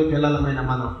దేవుని పిల్లలమైన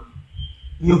మనం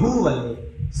యెహోవాని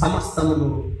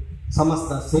సమస్త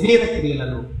శరీర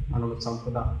క్రియలను మనం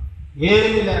చంపుదాం.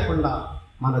 ఏమీ లేకుండా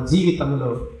మన జీవితంలో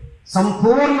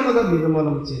సంపూర్ణముగా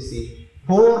నిర్మూలన చేసి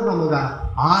పూర్ణముగా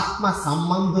ఆత్మ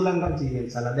సంబంధులంగా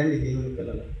జీవించాలి. అదండి దేవుని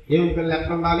పిల్లలు. దేవుని పిల్లలు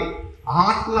ఎక్కడ ఉండాలి?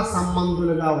 ఆత్మ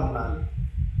సంబంధులుగా ఉండాలి.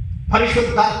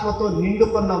 పరిశుద్ధాత్మతో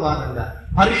నిండుకున్న వారంగా,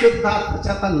 పరిశుద్ధాత్మ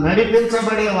చేత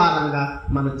నడిపించబడే వారంగా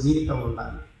మన జీవితం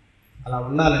ఉండాలి. అలా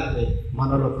ఉండాలంటే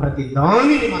మనలో ప్రతి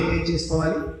దానిని మనం ఏం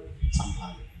చేసుకోవాలి?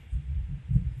 చంపాలి.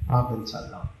 ప్రార్థన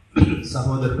చేద్దాం.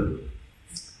 సహోదరుడు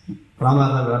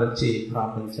రామారావు గారు వచ్చి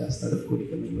ప్రార్థన చేస్తాడు,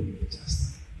 కూడికను ముగింపు చేస్తాడు.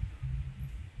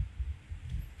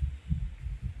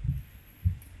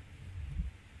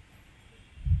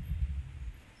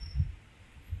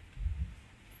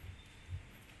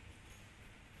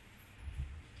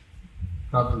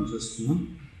 ప్రార్థన చేస్తున్నాం.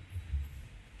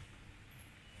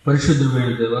 పరిశుద్ధుడైన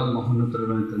దేవ,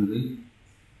 మహోన్నతుడైన తండ్రి,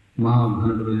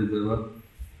 మహాఘనుడైన దేవ,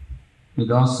 మీ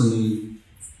దాసుని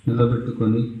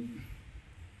నిలబెట్టుకొని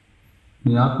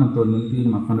మీ ఆత్మతో నింపి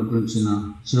మాకు అనుగ్రహించిన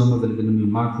జీవము కలిగిన మీ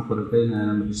మాటల కొరకై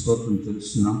నేను మీకు స్తోత్రం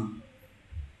చేస్తున్నాం.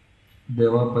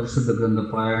 దేవ, పరిశుద్ధ గ్రంథ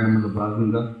ప్రయాణంలో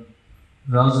భాగంగా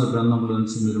రాజుల గ్రంథంలో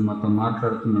నుంచి మీరు మాతో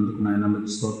మాట్లాడుతున్నందుకు నాయన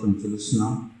మీకు స్తోత్రం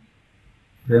చేస్తున్నాం.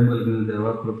 ప్రేమ కలిగిన దేవ,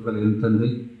 కృప కలిగిన తండ్రి,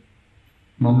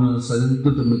 మమ్మల్ని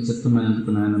సరిదిద్దుట మీ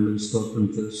చిత్తమైనందుకు నాయన మీకు స్తోత్రం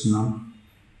చేస్తున్నాం.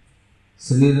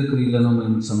 శరీర క్రియలను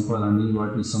మేము చంపాలని,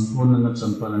 వాటిని సంపూర్ణంగా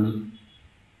చంపాలని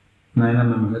నాయన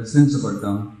మేము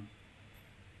హెచ్చరించబడ్డాం.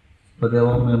 దేవ,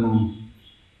 మేము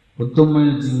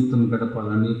ఉత్తమమైన జీవితం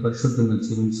గడపాలని, పరిశుద్ధంగా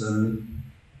జీవించాలని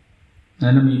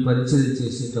ఆయన మీ పరిచర్య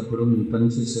చేసేటప్పుడు, మీ పని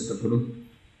చేసేటప్పుడు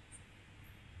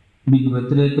మీకు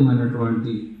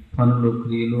వ్యతిరేకమైనటువంటి పనులు,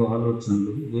 క్రియలు,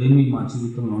 ఆలోచనలు ఏమీ మా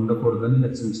జీవితంలో ఉండకూడదని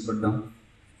హెచ్చరించబడ్డాం.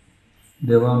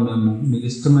 దేవా, మేము మీకు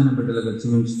ఇష్టమైన బిడ్డలుగా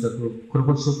జీవించుటకు కృప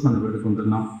చూపమని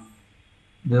వేడుకుంటున్నాం.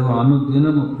 దేవా,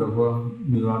 అనుదినము ప్రభువా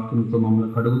మీ వాక్యంతో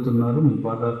మమ్మల్ని కడుగుతున్నారు. మీ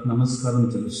పాదాలకు నమస్కారం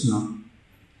తెలుస్తున్నాం.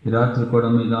 ఈ రాత్రి కూడా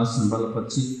మీ దాసుని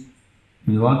బలపరిచి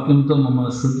మీ వాక్యంతో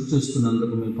మమ్మల్ని శుద్ధి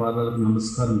చేస్తున్నందుకు మీ పాదాలకు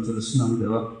నమస్కారం తెలుస్తున్నాం.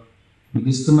 దేవా, మీకు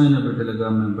ఇష్టమైన బిడ్డలుగా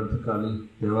మేము బ్రతకాలి.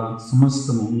 దేవా,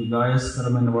 సమస్తము మీకు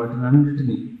ఆయాస్కరమైన వాటిని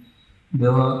అన్నిటినీ,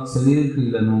 దేవా, శరీర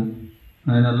క్రియలను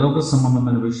ఆయన లోక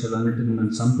సంబంధమైన విషయాలన్నిటిని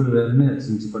మేము చంపివేయాలని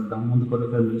హెచ్చరించబడ్డాం. ముందు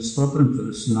కొరగా మీరు స్తోత్రం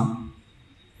తెలుస్తున్నాం.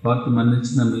 వాక్యం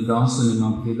అందించిన మీ దాసుని, మా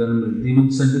ప్రియులను మీరు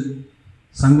దీవించండి.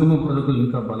 సంఘము కొరకు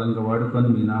ఇంకా బలంగా వాడుకొని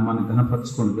మీ నామాన్ని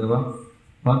ఘనపరచుకోండి. దేవా,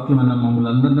 వాక్యమైన మమ్మల్ని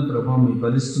అందరినీ ప్రభావ మీ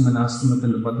బలిష్టమైన ఆశ్రమ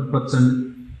కింద భద్రపరచండి.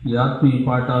 ఈ ఆత్మీయ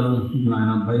పాఠాలు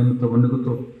నాయన భయంతో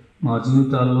వణుకుతో మా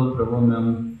జీవితాల్లో ప్రభావ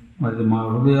మేము మరి మా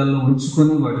హృదయాల్లో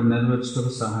ఉంచుకొని వాటిని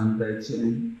నెరవేర్చడానికి సహాయం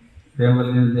దయచేయండి. ప్రేమ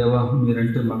కలిగిన దేవ,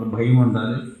 మీరంటే మాకు భయం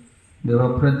ఉండాలి దేవ.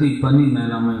 ప్రతి పని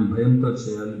నాయన మేము భయంతో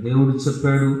చేయాలి. దేవుడు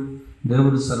చెప్పాడు,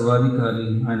 దేవుడు సర్వాధికారి,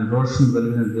 ఆయన రోషం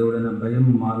కలిగిన దేవుడైన భయం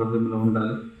మా హృదయంలో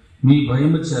ఉండాలి. మీ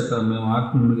భయం చేత మేము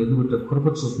ఆత్మను ఎదుగుట కృప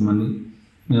చూపమని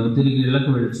మేము తిరిగి ఇళ్లకు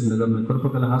వెళ్తుండగా మీ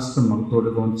కృపకల హస్తం మాకు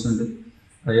తోడుగా ఉంచండి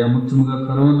అయ్యా. ముఖ్యంగా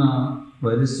కరోనా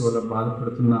వైరస్ వల్ల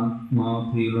బాధపడుతున్న మా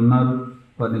ప్రియులు ఉన్నారు,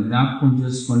 వారిని జ్ఞాపకం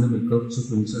చేసుకోండి, మీ కృప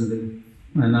చూపించండి.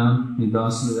 ఆయన మీ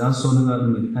దాసులు యాసోను గారిని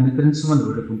మీరు కనికరించమని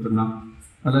వేడుకుంటున్నాం.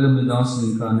 అలాగే మీ దాసులు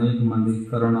ఇంకా అనేక మంది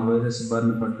కరోనా వైరస్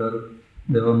బారిన పడ్డారు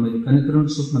దేవ, మీరు కనికరం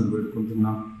చూపమని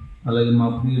వేడుకుంటున్నాం. అలాగే మా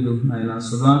ప్రియుడు ఆయన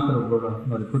సుధాకర్ కూడా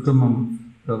వారి కుటుంబం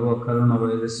ప్రభు కరోనా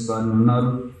వైరస్ బారిన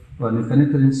ఉన్నారు, వారిని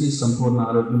కనికరించి సంపూర్ణ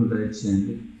ఆరోగ్యం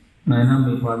దయచేయండి. నాయన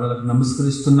మీ పాదాలకు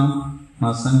నమస్కరిస్తున్నాం. మా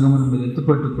సంఘమును మీరు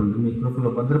ఎత్తుపట్టుకోండి, మీ కృపలో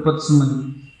భద్రపరచమని,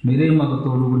 మీరే మాకు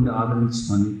తోడుగుండి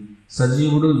ఆదరించమని,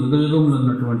 సజీవుడు యుగయుగంలో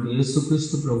ఉన్నటువంటి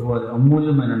యేసుక్రీస్తు ప్రభు వారి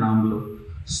అమూల్యమైన నామములో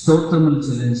స్తోత్రములు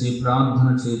చెల్లించి ప్రార్థన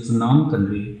చేస్తున్నాం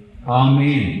తండ్రి.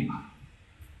 ఆమేన్.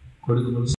 కొడుకు